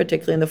quarter,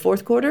 particularly in the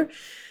fourth quarter.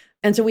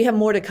 And so we have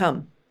more to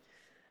come.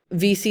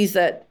 VCs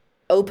that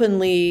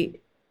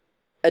openly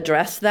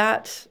address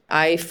that.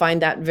 I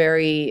find that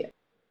very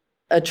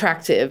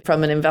attractive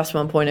from an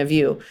investment point of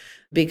view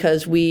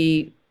because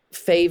we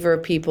favor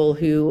people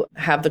who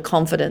have the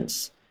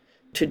confidence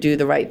to do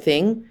the right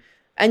thing.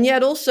 And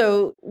yet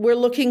also we're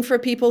looking for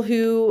people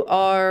who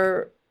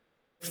are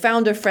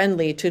founder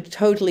friendly, to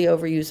totally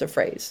overuse the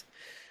phrase.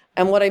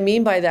 And what I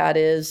mean by that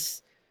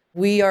is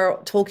we are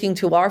talking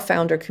to our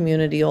founder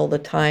community all the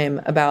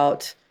time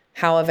about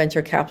how a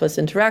venture capitalist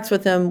interacts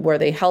with them. Were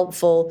they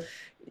helpful?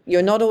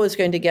 You're not always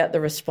going to get the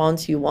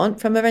response you want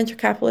from a venture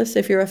capitalist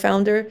if you're a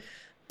founder,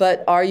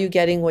 but are you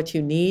getting what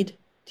you need,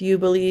 do you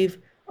believe?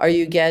 Are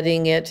you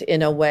getting it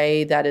in a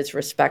way that is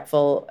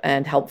respectful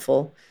and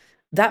helpful?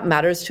 That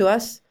matters to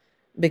us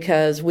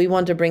because we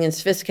want to bring in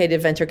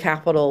sophisticated venture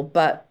capital,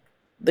 but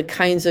the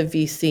kinds of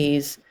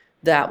VCs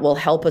that will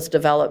help us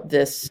develop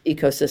this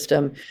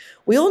ecosystem.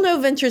 We all know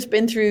venture's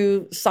been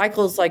through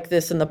cycles like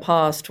this in the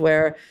past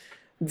where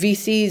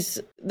VCs,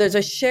 there's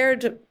a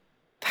shared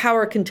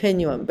power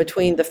continuum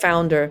between the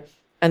founder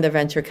and the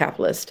venture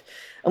capitalist.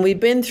 And we've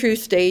been through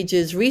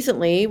stages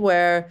recently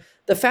where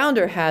the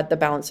founder had the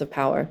balance of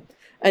power.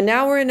 And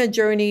now we're in a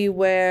journey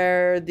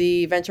where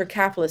the venture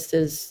capitalist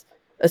is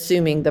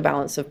assuming the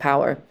balance of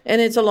power.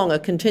 And it's along a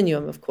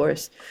continuum, of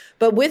course.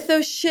 But with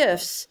those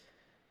shifts,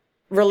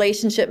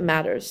 relationship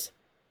matters,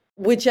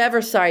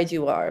 whichever side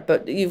you are.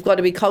 But you've got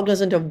to be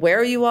cognizant of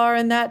where you are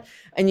in that.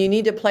 And you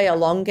need to play a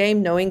long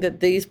game, knowing that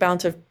these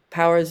balance of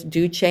powers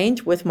do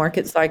change with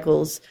market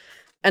cycles.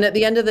 And at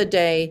the end of the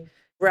day,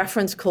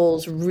 reference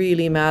calls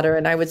really matter.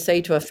 And I would say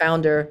to a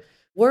founder,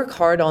 work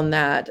hard on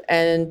that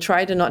and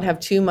try to not have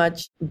too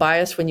much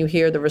bias when you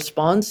hear the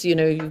response. You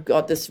know, you've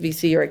got this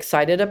VC you're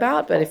excited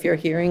about, but if you're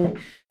hearing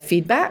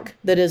feedback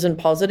that isn't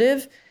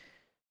positive,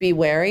 be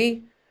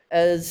wary.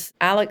 As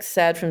Alex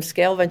said from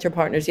Scale Venture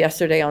Partners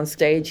yesterday on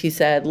stage, he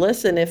said,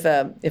 listen, if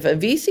a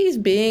VC is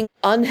being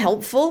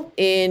unhelpful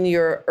in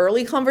your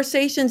early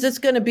conversations, it's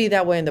going to be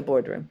that way in the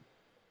boardroom.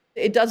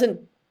 It doesn't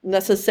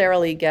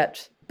necessarily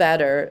get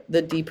better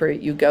the deeper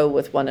you go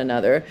with one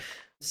another.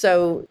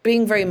 So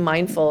being very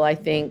mindful, I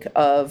think,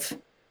 of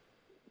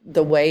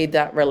the way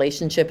that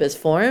relationship is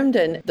formed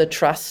and the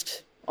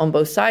trust on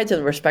both sides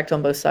and respect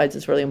on both sides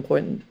is really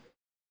important.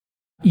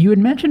 You had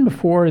mentioned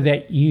before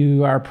that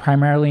you are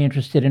primarily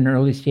interested in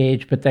early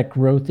stage, but that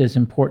growth is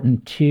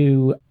important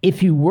too.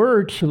 If you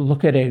were to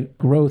look at a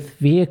growth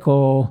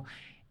vehicle,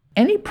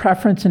 any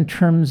preference in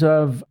terms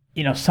of,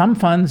 some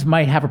funds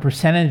might have a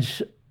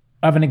percentage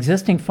of an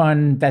existing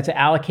fund that's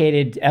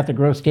allocated at the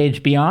growth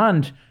stage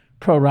beyond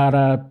pro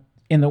rata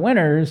in the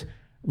winners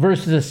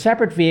versus a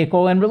separate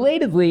vehicle, and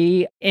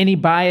relatedly, any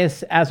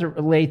bias as it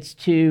relates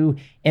to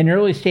an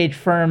early stage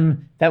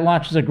firm that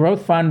launches a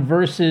growth fund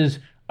versus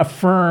a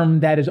firm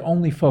that is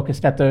only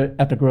focused at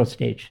the growth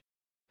stage.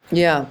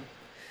 Yeah.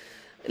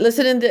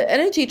 Listen, in the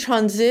energy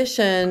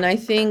transition, I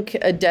think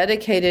a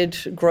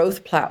dedicated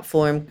growth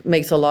platform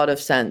makes a lot of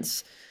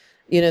sense.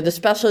 The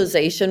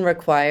specialization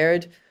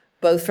required,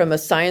 both from a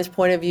science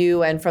point of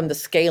view and from the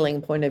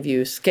scaling point of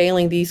view.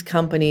 Scaling these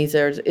companies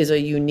is a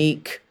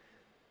unique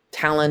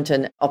talent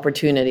and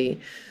opportunity.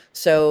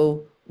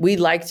 So we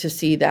like to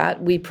see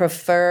that. We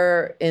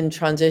prefer in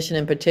transition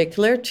in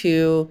particular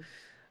to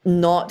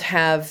not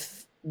have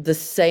the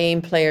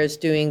same players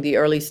doing the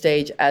early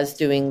stage as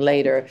doing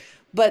later.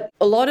 But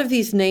a lot of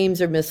these names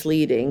are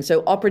misleading.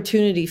 So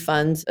opportunity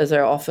funds, as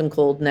they're often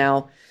called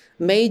now,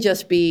 may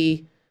just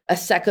be a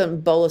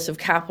second bolus of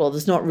capital.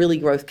 There's not really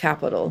growth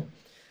capital.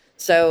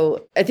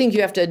 So I think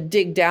you have to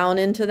dig down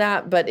into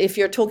that. But if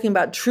you're talking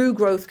about true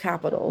growth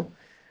capital,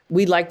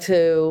 we'd like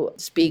to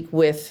speak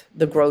with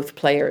the growth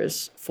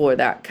players for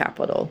that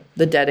capital,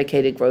 the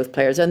dedicated growth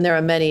players. And there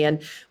are many.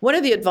 And one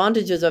of the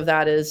advantages of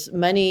that is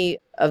many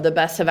of the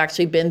best have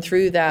actually been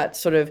through that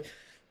sort of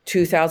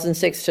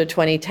 2006 to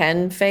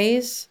 2010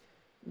 phase,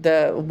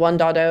 the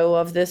 1.0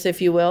 of this,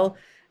 if you will,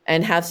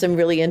 and have some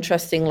really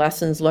interesting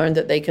lessons learned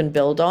that they can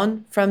build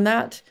on from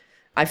that.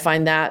 I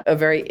find that a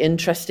very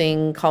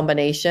interesting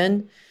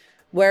combination.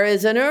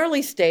 Whereas an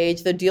early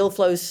stage, the deal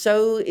flow is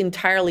so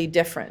entirely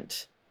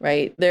different,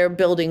 right? They're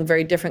building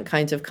very different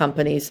kinds of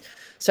companies.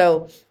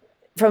 So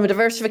from a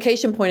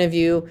diversification point of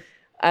view,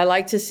 I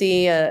like to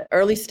see an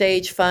early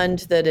stage fund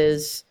that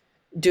is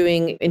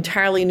doing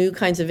entirely new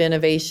kinds of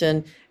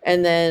innovation,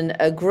 and then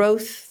a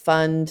growth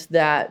fund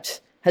that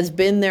has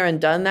been there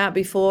and done that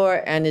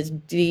before and is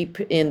deep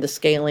in the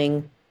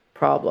scaling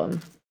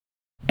problem.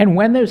 And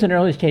when there's an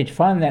early stage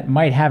fund that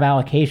might have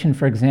allocation,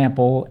 for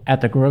example, at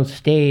the growth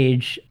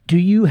stage, do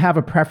you have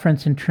a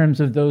preference in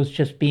terms of those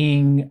just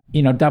being,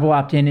 double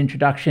opt-in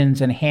introductions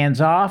and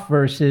hands-off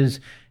versus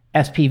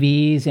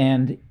SPVs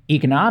and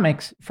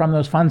economics from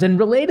those funds? And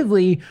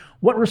relatedly,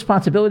 what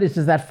responsibilities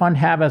does that fund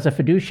have as a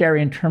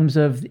fiduciary in terms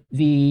of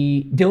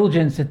the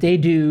diligence that they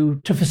do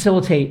to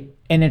facilitate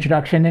an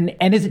introduction?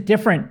 And is it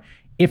different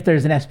if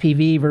there's an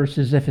SPV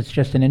versus if it's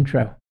just an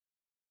intro?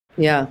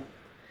 Yeah.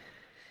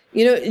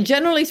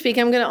 Generally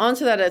speaking, I'm going to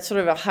answer that at sort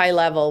of a high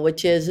level,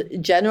 which is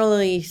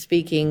generally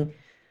speaking,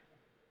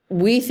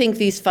 we think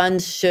these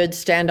funds should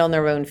stand on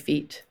their own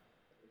feet.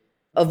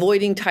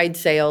 avoiding tide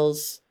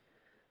sales,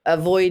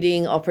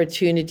 avoiding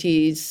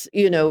opportunities,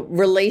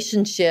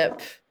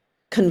 relationship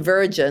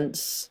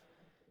convergence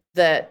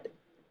that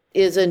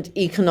isn't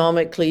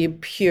economically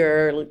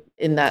pure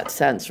in that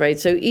sense, right?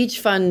 So each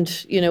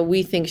fund,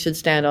 we think should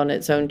stand on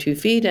its own 2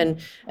 feet. And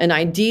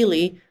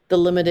ideally, the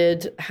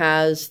limited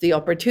has the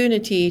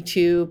opportunity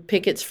to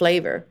pick its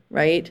flavor,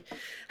 right?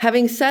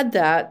 Having said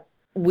that,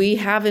 we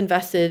have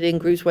invested in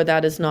groups where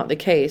that is not the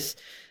case.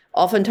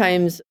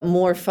 Oftentimes,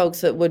 more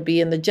folks that would be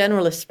in the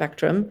generalist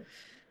spectrum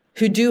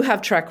who do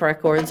have track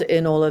records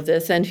in all of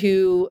this and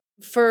who,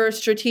 for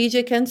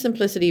strategic and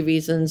simplicity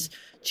reasons,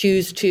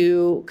 choose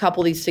to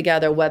couple these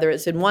together, whether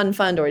it's in one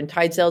fund or in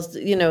tide sales,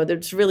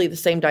 it's really the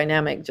same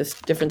dynamic,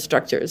 just different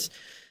structures.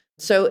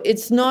 So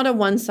it's not a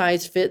one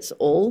size fits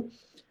all,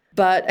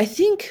 but I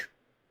think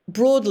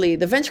broadly,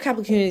 the venture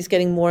capital community is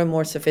getting more and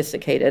more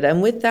sophisticated.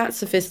 And with that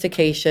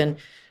sophistication,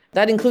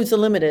 that includes the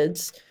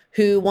limiteds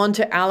who want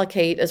to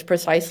allocate as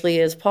precisely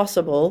as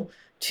possible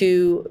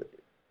to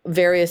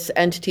various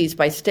entities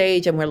by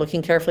stage. And we're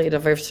looking carefully at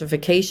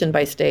diversification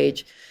by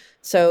stage.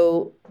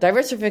 So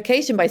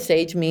diversification by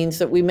stage means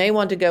that we may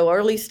want to go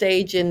early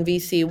stage in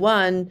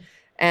VC1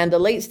 and the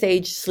late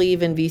stage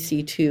sleeve in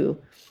VC2.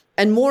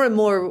 And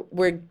more,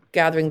 we're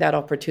gathering that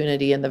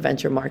opportunity in the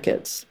venture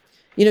markets.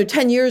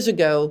 10 years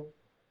ago,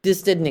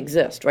 this didn't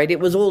exist, right? It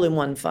was all in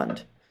one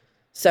fund.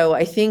 So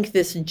I think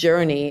this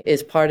journey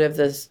is part of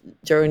this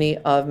journey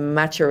of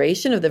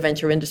maturation of the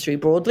venture industry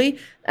broadly.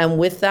 And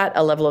with that,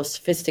 a level of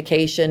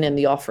sophistication in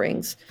the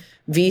offerings.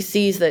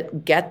 VCs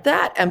that get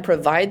that and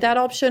provide that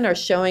option are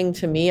showing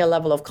to me a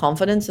level of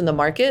confidence in the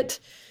market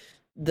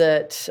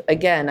that,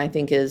 again, I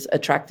think is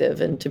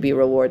attractive and to be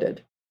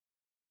rewarded.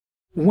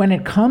 When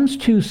it comes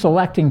to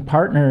selecting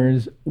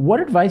partners, what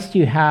advice do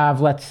you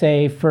have, let's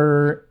say,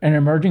 for an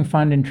emerging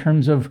fund in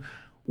terms of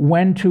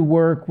when to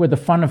work with a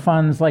fund of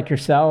funds like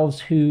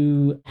yourselves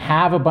who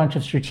have a bunch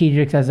of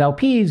strategics as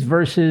LPs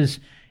versus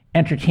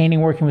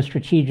entertaining working with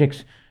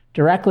strategics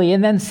directly?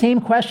 And then same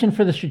question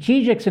for the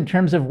strategics in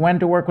terms of when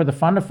to work with a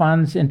fund of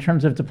funds in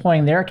terms of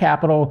deploying their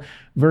capital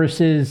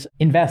versus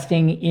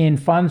investing in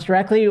funds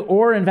directly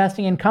or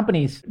investing in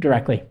companies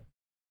directly.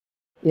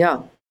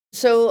 Yeah.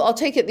 So I'll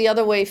take it the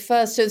other way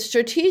first. So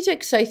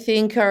strategics, I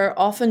think, are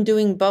often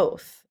doing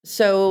both.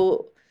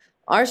 So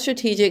our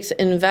strategics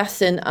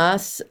invest in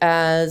us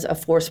as a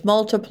force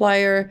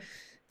multiplier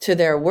to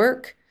their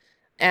work.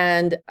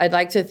 And I'd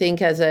like to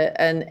think as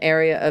an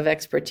area of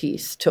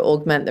expertise to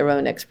augment their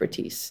own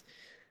expertise.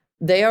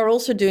 They are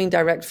also doing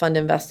direct fund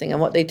investing. And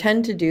what they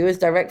tend to do is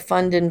direct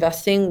fund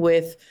investing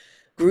with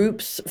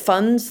groups,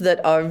 funds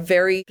that are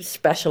very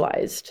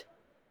specialized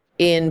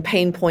in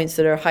pain points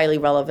that are highly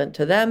relevant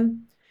to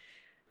them.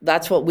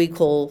 That's what we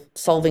call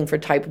solving for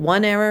type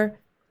 1 error,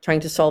 trying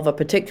to solve a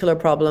particular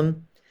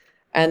problem.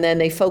 And then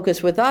they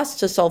focus with us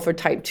to solve for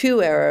type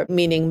 2 error,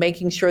 meaning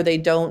making sure they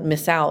don't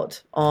miss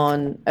out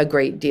on a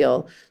great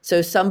deal.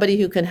 So somebody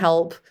who can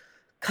help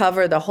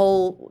cover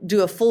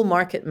do a full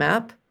market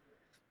map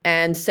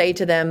and say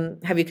to them,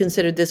 have you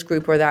considered this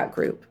group or that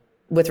group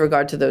with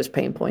regard to those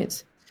pain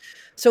points?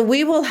 So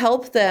we will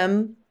help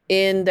them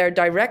in their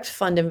direct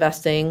fund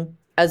investing,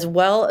 as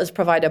well as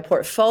provide a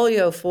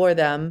portfolio for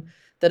them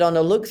that on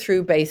a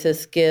look-through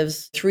basis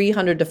gives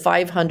 300 to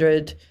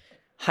 500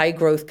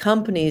 high-growth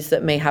companies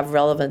that may have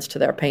relevance to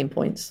their pain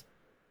points.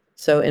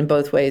 So in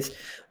both ways.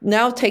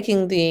 Now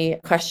taking the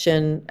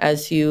question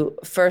as you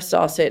first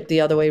asked it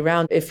the other way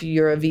around, if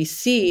you're a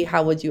VC,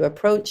 how would you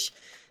approach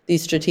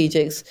these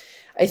strategics?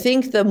 I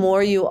think the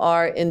more you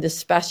are in the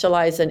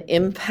specialized and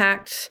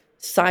impact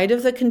side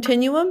of the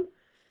continuum,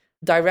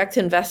 direct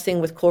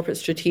investing with corporate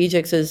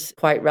strategics is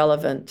quite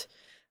relevant.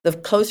 The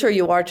closer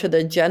you are to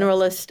the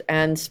generalist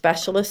and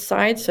specialist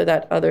side, so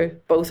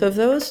both of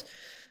those,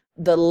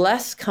 the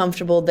less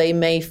comfortable they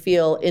may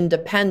feel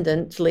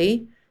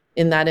independently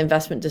in that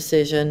investment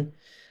decision.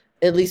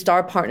 At least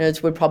our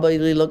partners would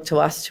probably look to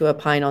us to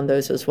opine on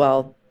those as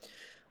well.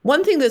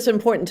 One thing that's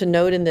important to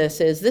note in this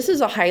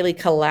is a highly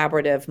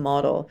collaborative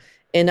model.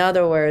 In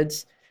other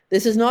words,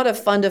 this is not a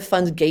fund of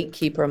funds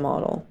gatekeeper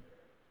model.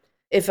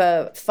 If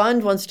a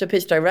fund wants to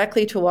pitch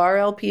directly to our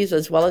LPs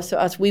as well as to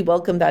us, we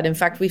welcome that. In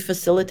fact, we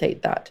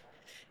facilitate that.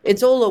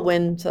 It's all a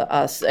win to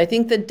us. I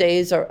think the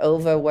days are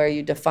over where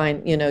you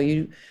define,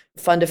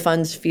 fund of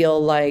funds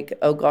feel like,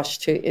 oh gosh,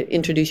 to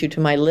introduce you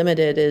to my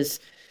limited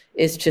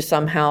is to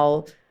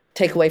somehow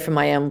take away from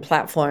my own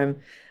platform.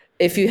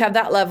 If you have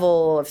that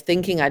level of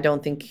thinking, I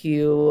don't think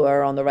you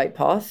are on the right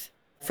path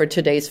for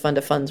today's fund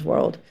of funds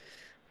world.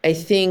 I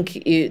think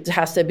it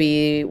has to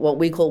be what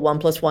we call 1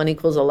 + 1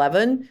 =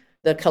 11.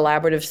 The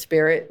collaborative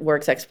spirit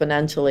works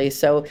exponentially.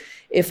 So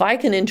if I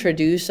can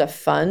introduce a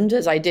fund,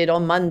 as I did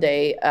on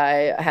Monday,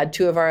 I had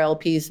 2 of our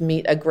LPs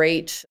meet a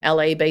great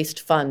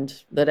LA-based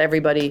fund that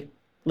everybody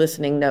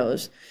listening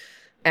knows.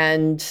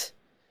 And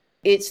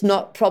it's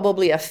not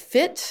probably a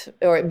fit,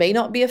 or it may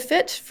not be a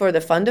fit for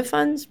the fund of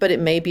funds, but it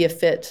may be a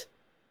fit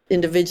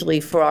individually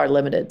for our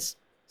limiteds.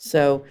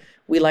 So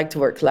we like to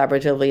work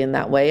collaboratively in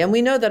that way. And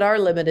we know that our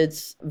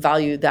limiteds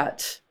value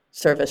that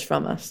service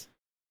from us.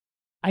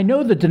 I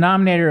know the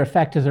denominator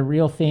effect is a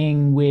real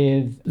thing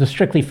with the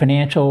strictly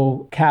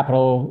financial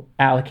capital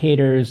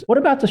allocators. What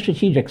about the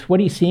strategics? What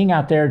are you seeing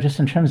out there just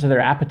in terms of their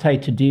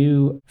appetite to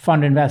do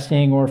fund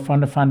investing or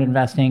fund-to-fund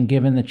investing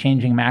given the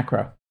changing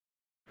macro?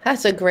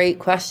 That's a great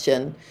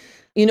question.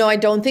 I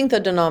don't think the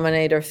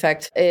denominator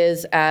effect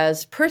is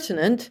as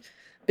pertinent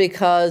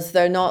because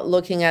they're not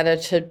looking at a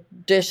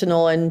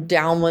traditional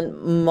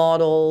endowment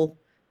model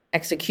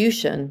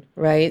execution,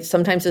 right?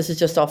 Sometimes this is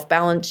just off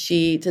balance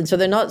sheet. And so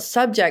they're not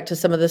subject to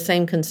some of the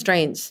same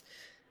constraints.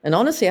 And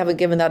honestly, I haven't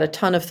given that a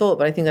ton of thought,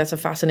 but I think that's a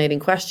fascinating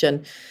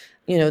question.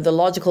 The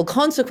logical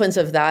consequence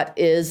of that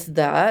is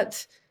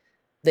that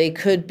they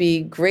could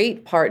be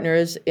great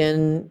partners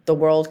in the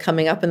world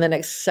coming up in the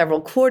next several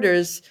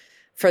quarters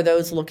for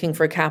those looking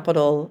for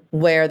capital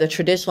where the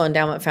traditional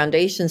endowment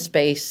foundation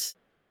space,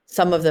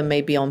 some of them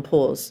may be on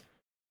pause.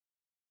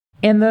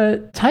 And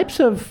the types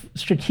of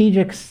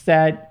strategics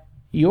that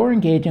you're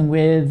engaging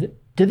with,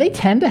 do they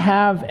tend to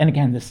have, and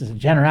again, this is a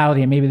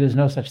generality and maybe there's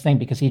no such thing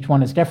because each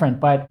one is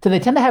different, but do they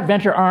tend to have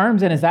venture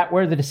arms, and is that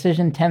where the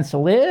decision tends to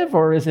live?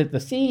 Or is it the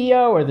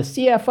CEO or the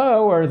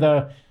CFO or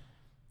the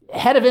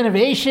head of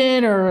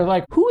innovation,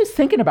 or who is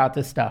thinking about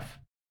this stuff?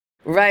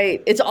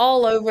 Right. It's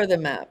all over the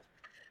map.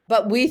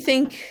 But we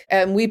think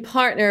we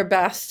partner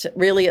best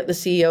really at the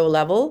CEO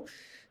level.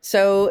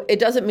 So it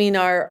doesn't mean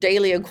our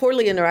daily and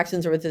quarterly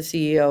interactions are with the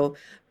CEO,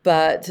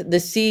 but the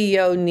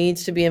CEO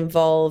needs to be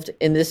involved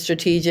in this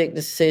strategic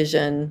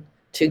decision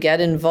to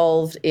get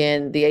involved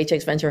in the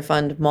HX Venture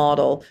Fund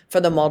model for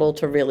the model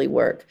to really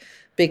work.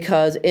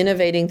 Because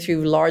innovating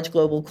through large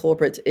global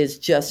corporates is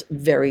just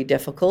very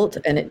difficult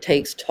and it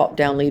takes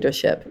top-down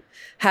leadership.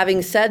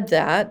 Having said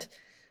that,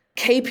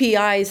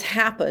 KPIs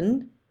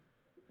happen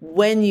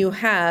when you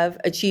have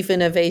a chief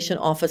innovation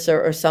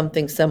officer or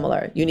something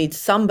similar. You need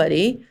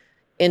somebody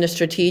in a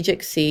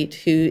strategic seat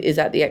who is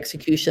at the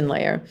execution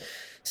layer.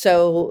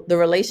 So the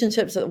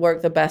relationships that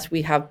work the best,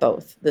 we have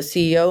both the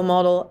CEO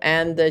model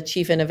and the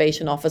chief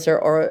innovation officer,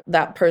 or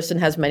that person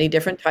has many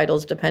different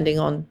titles depending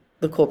on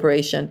the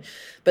corporation.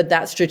 But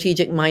that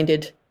strategic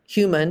minded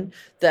human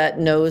that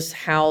knows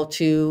how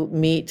to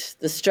meet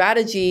the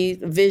strategy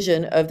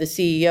vision of the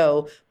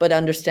CEO, but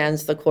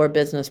understands the core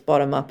business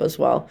bottom up as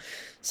well.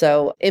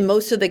 So in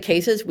most of the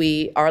cases,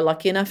 we are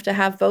lucky enough to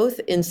have both.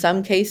 In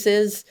some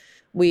cases,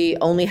 we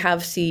only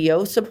have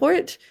CEO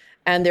support,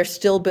 and they're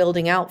still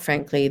building out,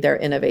 frankly, their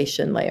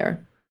innovation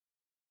layer.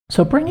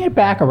 So bringing it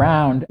back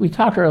around, we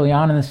talked early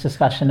on in this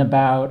discussion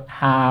about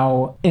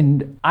how,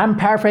 and I'm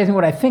paraphrasing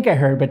what I think I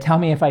heard, but tell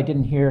me if I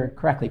didn't hear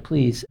correctly,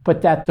 please,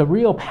 but that the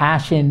real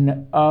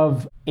passion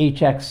of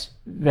HX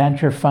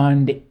Venture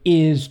Fund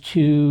is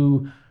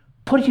to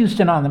put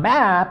Houston on the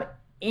map,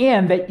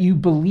 and that you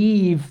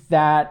believe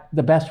that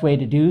the best way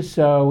to do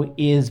so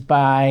is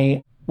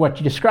by what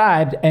you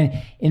described and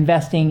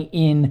investing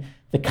in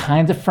the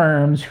kinds of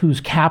firms whose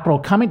capital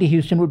coming to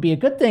Houston would be a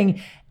good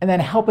thing, and then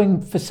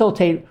helping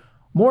facilitate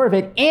more of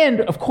it,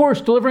 and of course,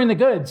 delivering the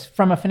goods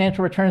from a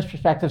financial returns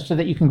perspective so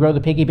that you can grow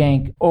the piggy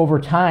bank over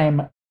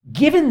time.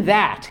 Given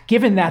that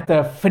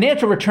the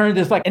financial return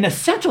is like an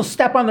essential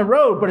step on the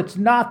road, but it's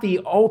not the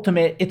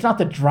ultimate, it's not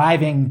the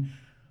driving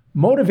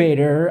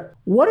motivator,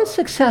 what does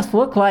success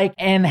look like,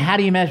 and how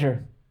do you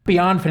measure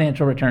beyond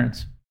financial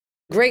returns?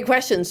 Great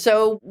question.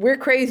 So we're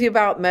crazy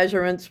about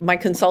measurements. My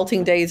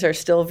consulting days are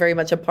still very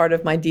much a part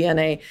of my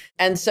DNA.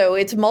 And so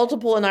it's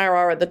multiple in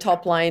IRR at the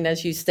top line,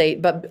 as you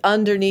state, but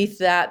underneath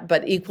that,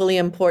 but equally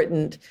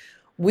important,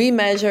 we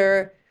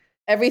measure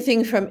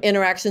everything from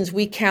interactions.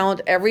 We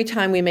count every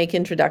time we make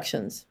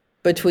introductions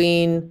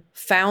between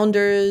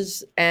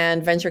founders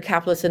and venture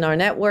capitalists in our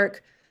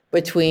network,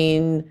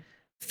 between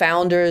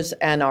founders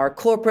and our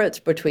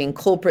corporates, between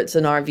corporates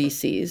and our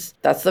VCs.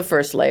 That's the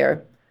first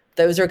layer.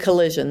 Those are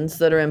collisions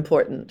that are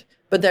important,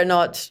 but they're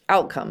not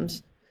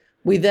outcomes.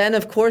 We then,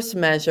 of course,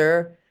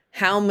 measure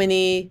how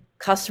many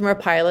customer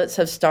pilots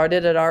have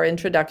started at our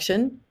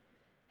introduction,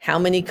 how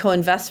many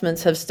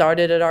co-investments have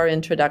started at our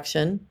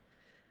introduction,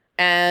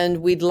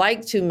 and we'd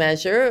like to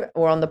measure,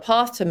 or on the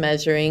path to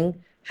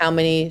measuring, how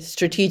many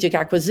strategic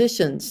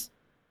acquisitions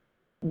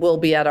will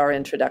be at our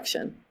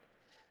introduction.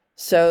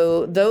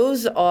 So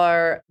those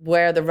are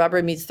where the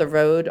rubber meets the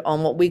road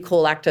on what we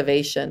call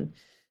activation.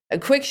 A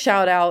quick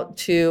shout out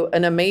to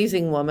an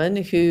amazing woman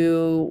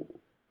who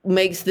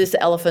makes this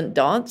elephant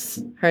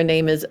dance. Her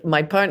name is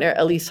my partner,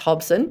 Elise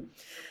Hobson.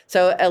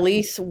 So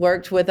Elise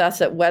worked with us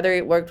at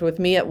worked with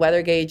me at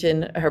WeatherGage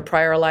in her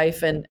prior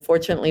life. And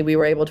fortunately, we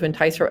were able to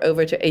entice her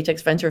over to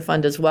HX Venture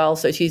Fund as well.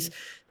 So she's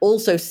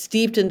also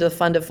steeped into the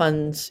fund of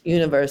funds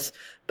universe.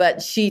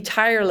 But she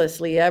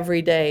tirelessly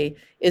every day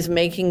is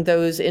making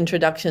those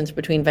introductions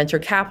between venture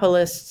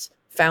capitalists,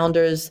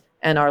 founders,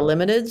 and our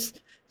limiteds.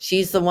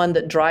 She's the one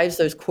that drives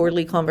those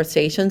quarterly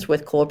conversations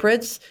with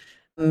corporates,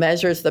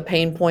 measures the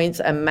pain points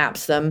and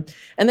maps them.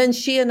 And then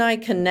she and I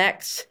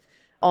connect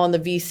on the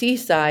VC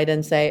side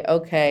and say,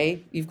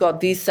 okay, you've got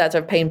these sets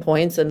of pain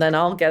points, and then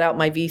I'll get out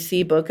my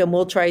VC book and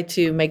we'll try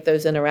to make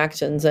those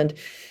interactions. And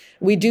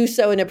We do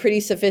so in a pretty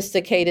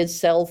sophisticated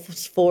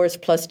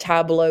Salesforce plus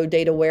Tableau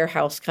data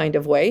warehouse kind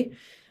of way.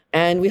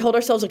 And we hold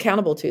ourselves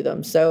accountable to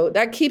them. So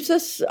that keeps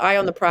us eye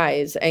on the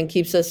prize and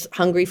keeps us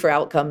hungry for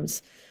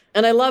outcomes.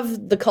 And I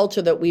love the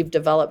culture that we've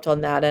developed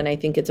on that. And I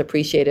think it's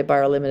appreciated by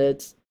our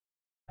limiteds.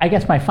 I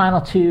guess my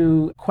final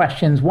two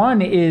questions.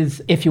 One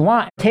is, if you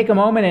want, take a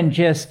moment and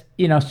just,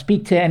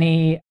 speak to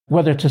any,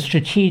 whether it's a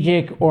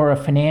strategic or a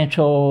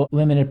financial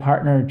limited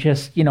partner,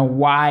 just,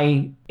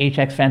 why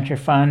HX Venture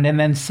Fund? And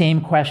then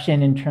same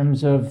question in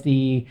terms of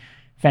the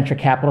venture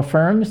capital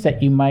firms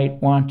that you might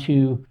want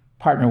to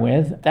partner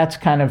with. That's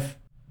kind of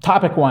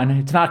topic one.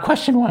 It's not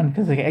question one,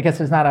 because I guess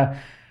there's not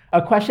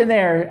a question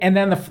there. And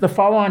then the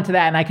follow-on to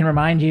that, and I can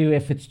remind you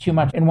if it's too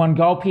much in one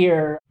gulp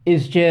here,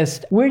 is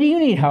just, where do you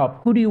need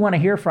help? Who do you want to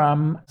hear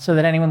from, so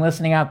that anyone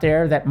listening out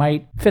there that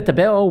might fit the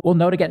bill will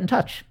know to get in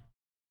touch?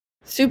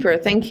 Super,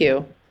 thank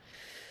you.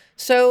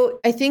 So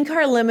I think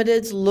our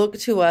limiteds look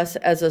to us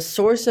as a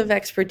source of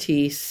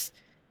expertise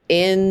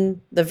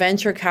in the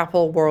venture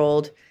capital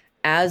world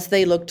as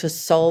they look to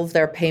solve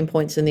their pain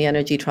points in the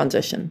energy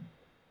transition.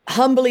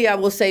 Humbly, I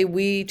will say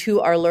we too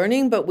are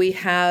learning, but we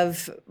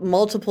have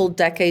multiple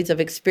decades of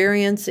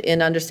experience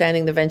in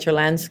understanding the venture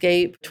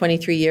landscape,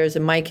 23 years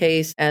in my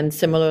case, and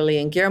similarly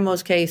in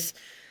Guillermo's case,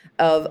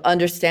 of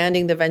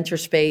understanding the venture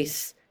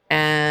space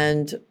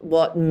and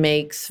what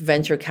makes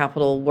venture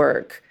capital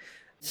work.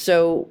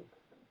 So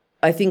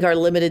I think our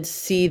limiteds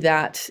see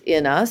that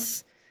in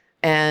us.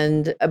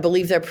 And I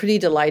believe they're pretty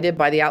delighted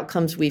by the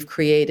outcomes we've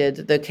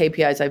created, the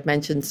KPIs I've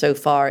mentioned so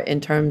far,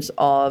 in terms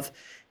of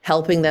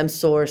helping them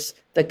source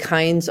the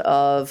kinds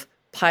of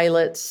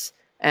pilots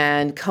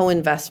and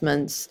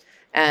co-investments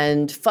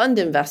and fund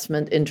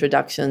investment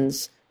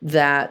introductions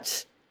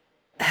that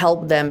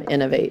help them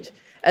innovate.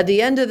 At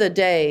the end of the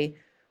day,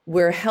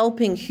 we're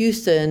helping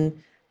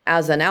Houston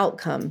as an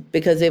outcome,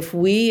 because if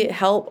we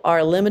help our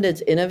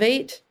limiteds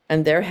innovate,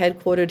 and they're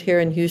headquartered here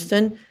in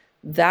Houston,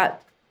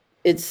 that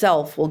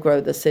itself will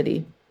grow the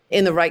city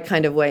in the right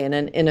kind of way, in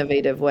an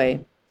innovative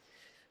way.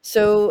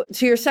 So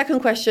to your second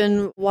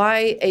question,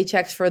 why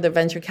HX for the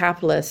venture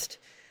capitalist?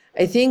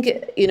 I think,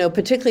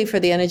 particularly for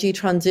the energy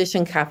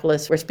transition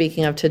capitalists we're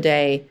speaking of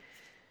today,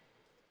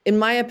 in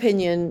my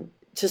opinion,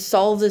 to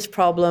solve this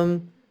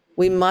problem,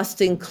 we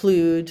must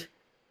include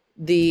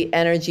the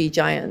energy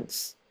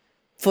giants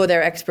for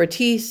their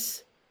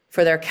expertise,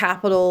 for their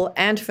capital,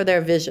 and for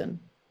their vision.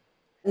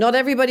 Not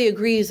everybody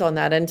agrees on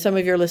that, and some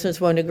of your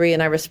listeners won't agree,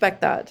 and I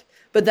respect that.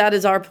 But that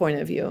is our point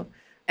of view.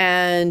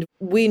 And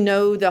we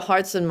know the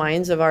hearts and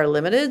minds of our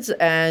limiteds,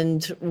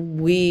 and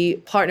we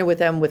partner with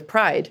them with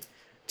pride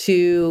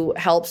to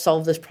help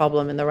solve this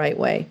problem in the right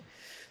way.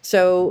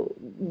 So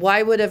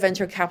why would a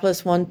venture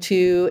capitalist want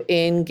to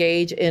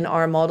engage in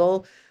our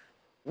model?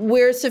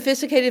 We're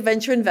sophisticated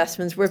venture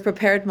investments. We're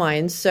prepared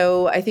minds.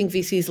 So I think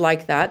VCs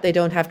like that. They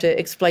don't have to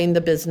explain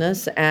the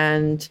business.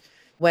 And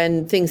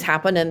when things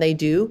happen, and they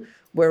do,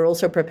 we're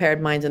also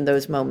prepared minds in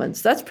those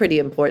moments. That's pretty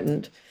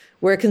important.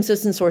 We're a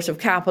consistent source of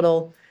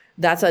capital.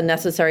 That's a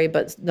necessary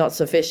but not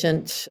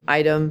sufficient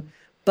item.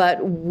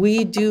 But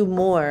we do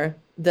more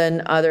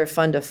than other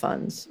fund of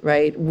funds,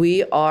 right?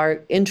 We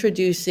are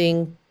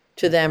introducing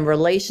to them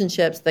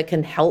relationships that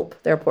can help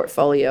their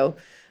portfolio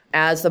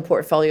as the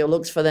portfolio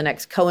looks for the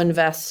next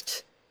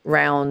co-invest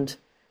round,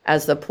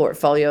 as the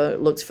portfolio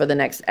looks for the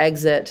next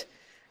exit,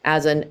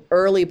 as an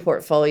early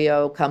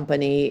portfolio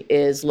company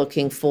is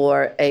looking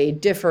for a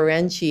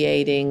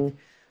differentiating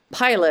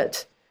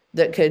pilot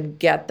that could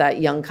get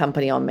that young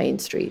company on Main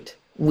Street.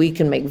 We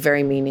can make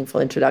very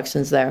meaningful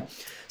introductions there.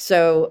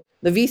 So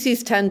the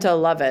VCs tend to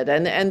love it.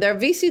 And their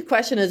VC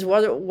question is,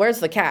 where's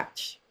the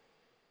catch?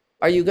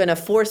 Are you going to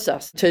force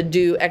us to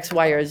do X,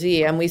 Y, or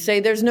Z? And we say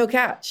there's no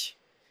catch.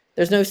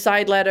 There's no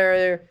side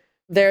letter.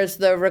 There's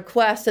the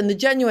request, and the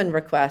genuine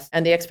request,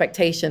 and the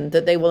expectation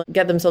that they will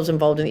get themselves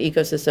involved in the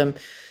ecosystem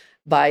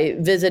by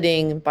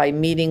visiting, by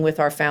meeting with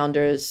our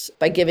founders,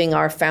 by giving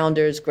our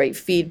founders great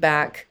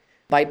feedback,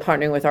 by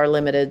partnering with our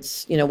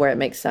limiteds, where it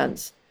makes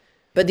sense.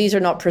 But these are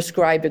not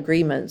prescribed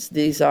agreements.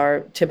 These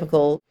are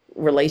typical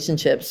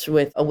relationships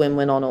with a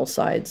win-win on all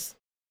sides.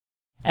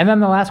 And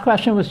then the last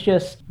question was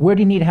just, where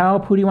do you need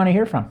help? Who do you want to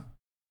hear from?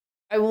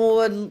 I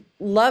would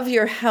love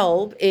your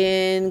help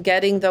in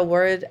getting the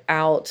word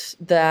out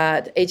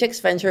that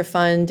HX Venture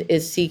Fund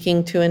is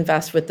seeking to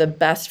invest with the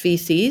best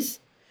VCs.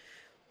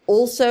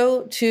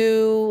 Also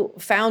to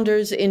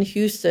founders in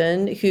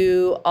Houston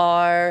who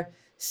are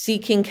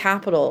seeking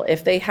capital.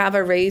 If they have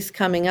a raise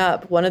coming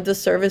up, one of the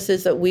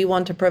services that we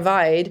want to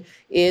provide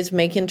is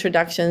make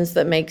introductions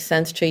that make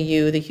sense to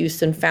you, the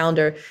Houston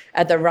founder,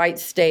 at the right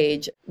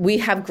stage. We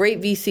have great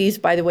VCs,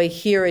 by the way,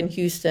 here in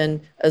Houston,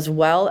 as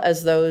well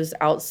as those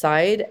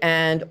outside.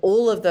 And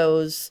all of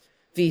those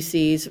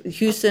VCs,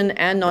 Houston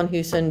and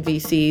non-Houston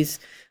VCs,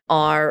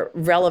 are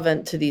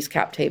relevant to these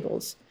cap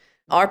tables.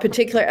 Our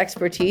particular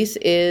expertise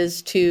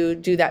is to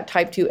do that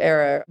type 2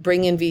 error,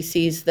 bring in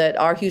VCs that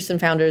our Houston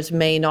founders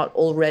may not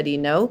already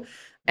know.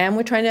 And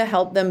we're trying to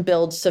help them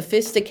build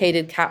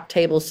sophisticated cap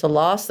tables to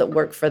loss that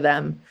work for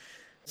them.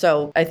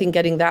 So I think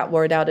getting that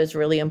word out is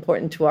really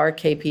important to our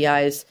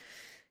KPIs.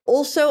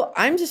 Also,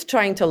 I'm just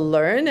trying to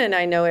learn, and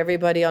I know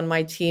everybody on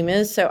my team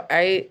is. So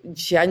I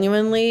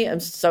genuinely am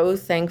so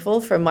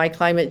thankful for my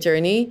climate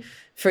journey,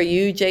 for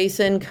you,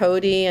 Jason,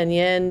 Cody, and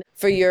Yin,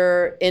 for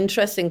your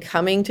interest in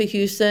coming to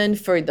Houston,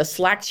 for the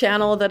Slack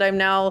channel that I'm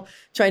now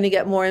trying to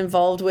get more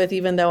involved with,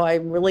 even though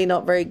I'm really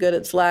not very good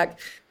at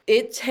Slack.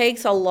 It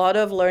takes a lot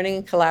of learning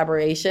and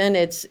collaboration.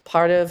 It's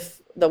part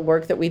of the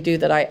work that we do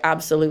that I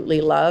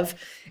absolutely love.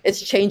 It's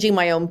changing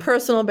my own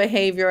personal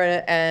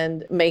behavior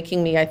and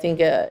making me, I think,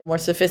 a more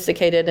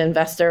sophisticated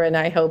investor, and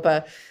I hope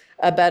a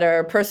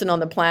better person on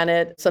the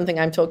planet, something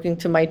I'm talking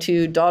to my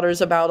 2 daughters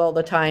about all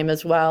the time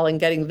as well, and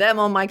getting them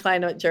on my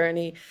climate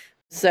journey.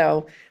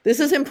 So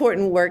this is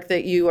important work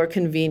that you are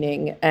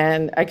convening,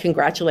 and I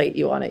congratulate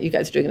you on it. You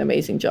guys are doing an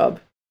amazing job.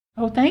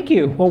 Oh, thank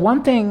you. Well,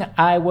 one thing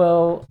I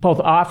will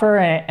both offer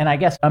and I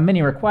guess a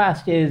mini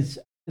request is,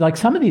 like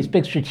some of these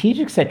big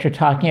strategics that you're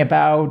talking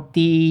about,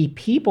 the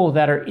people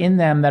that are in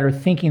them that are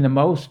thinking the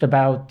most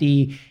about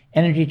the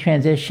energy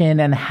transition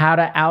and how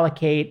to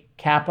allocate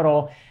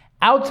capital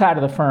outside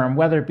of the firm,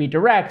 whether it be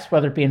directs,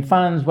 whether it be in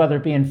funds, whether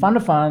it be in fund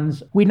of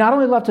funds. We'd not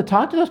only love to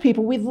talk to those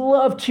people, we'd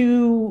love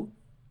to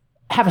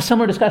have a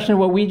similar discussion to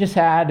what we just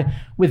had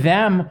with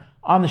them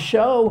on the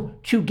show,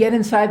 to get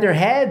inside their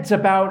heads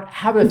about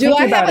how they're thinking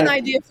about it. Do I have an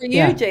idea for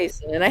you,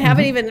 Jason? And I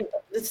haven't even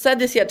said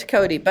this yet to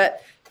Cody,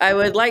 but I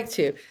would like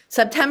to.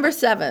 September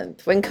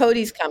 7th, when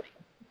Cody's coming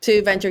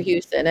to Venture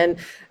Houston. And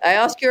I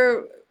ask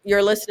your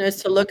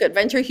listeners to look at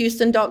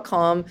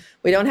venturehouston.com.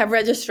 We don't have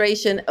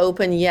registration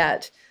open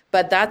yet,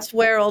 but that's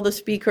where all the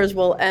speakers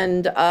will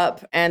end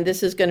up. And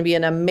this is going to be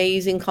an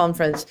amazing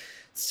conference.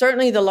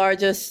 Certainly the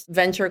largest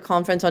venture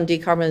conference on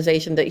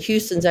decarbonization that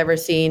Houston's ever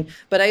seen,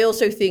 but I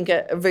also think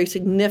a very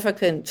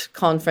significant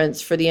conference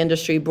for the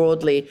industry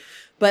broadly.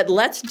 But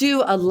let's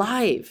do a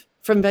live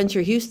from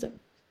Venture Houston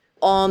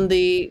on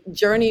the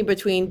journey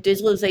between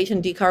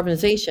digitalization,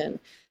 decarbonization.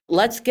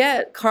 Let's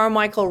get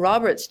Carmichael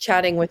Roberts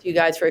chatting with you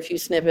guys for a few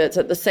snippets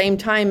at the same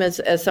time as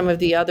some of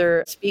the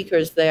other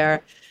speakers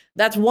there.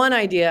 That's one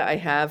idea I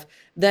have.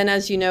 Then,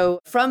 as you know,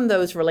 from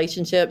those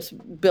relationships,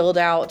 build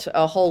out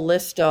a whole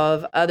list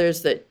of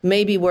others that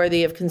may be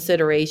worthy of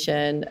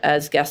consideration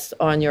as guests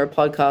on your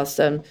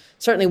podcast.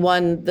 Certainly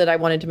one that I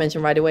wanted to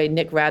mention right away,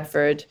 Nick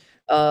Radford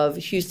of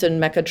Houston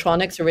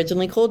Mechatronics,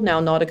 originally called, now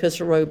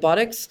Nauticus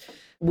Robotics.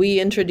 We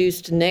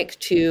introduced Nick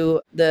to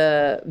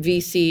the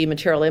VC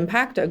Material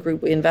Impact, a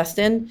group we invest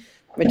in.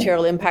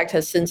 Material Impact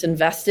has since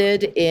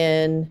invested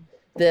in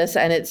this,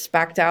 and it's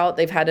SPAC'd out.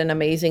 They've had an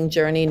amazing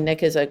journey.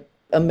 Nick is an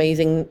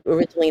amazing,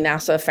 originally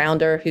NASA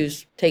founder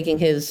who's taking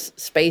his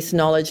space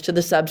knowledge to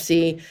the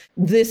subsea.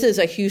 This is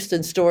a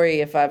Houston story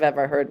if I've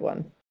ever heard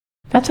one.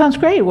 That sounds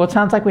great. Well, it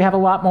sounds like we have a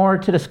lot more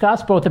to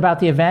discuss, both about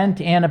the event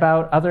and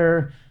about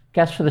other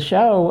guests for the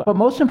show. But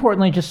most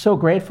importantly, just so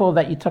grateful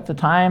that you took the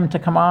time to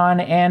come on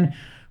and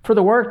for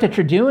the work that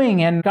you're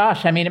doing. And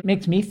gosh, I mean, it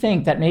makes me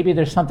think that maybe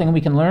there's something we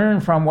can learn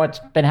from what's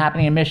been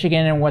happening in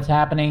Michigan and what's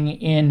happening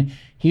in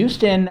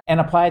Houston and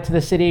apply it to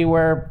the city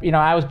where,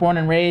 I was born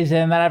and raised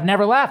and that I've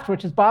never left,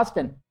 which is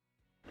Boston.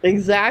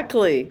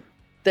 Exactly.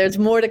 There's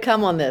more to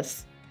come on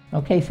this.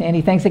 Okay,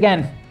 Sandy, thanks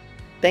again.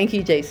 Thank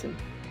you, Jason.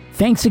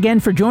 Thanks again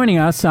for joining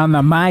us on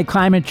the My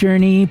Climate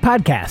Journey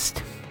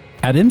podcast.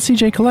 At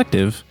MCJ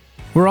Collective,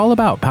 we're all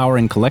about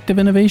powering collective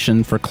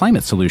innovation for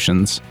climate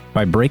solutions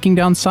by breaking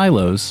down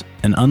silos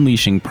and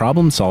unleashing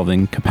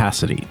problem-solving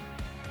capacity.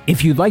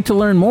 If you'd like to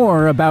learn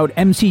more about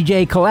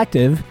MCJ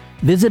Collective,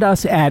 visit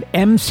us at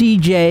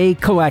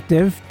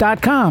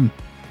mcjcollective.com.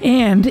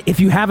 And if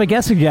you have a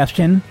guest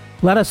suggestion,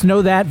 let us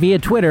know that via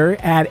Twitter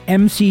at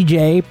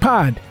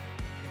MCJPod.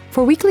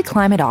 For weekly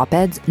climate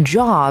op-eds,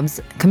 jobs,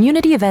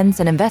 community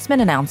events, and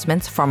investment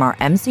announcements from our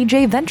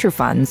MCJ Venture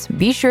Funds,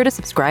 be sure to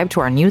subscribe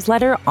to our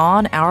newsletter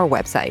on our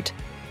website.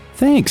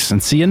 Thanks,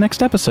 and see you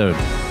next episode.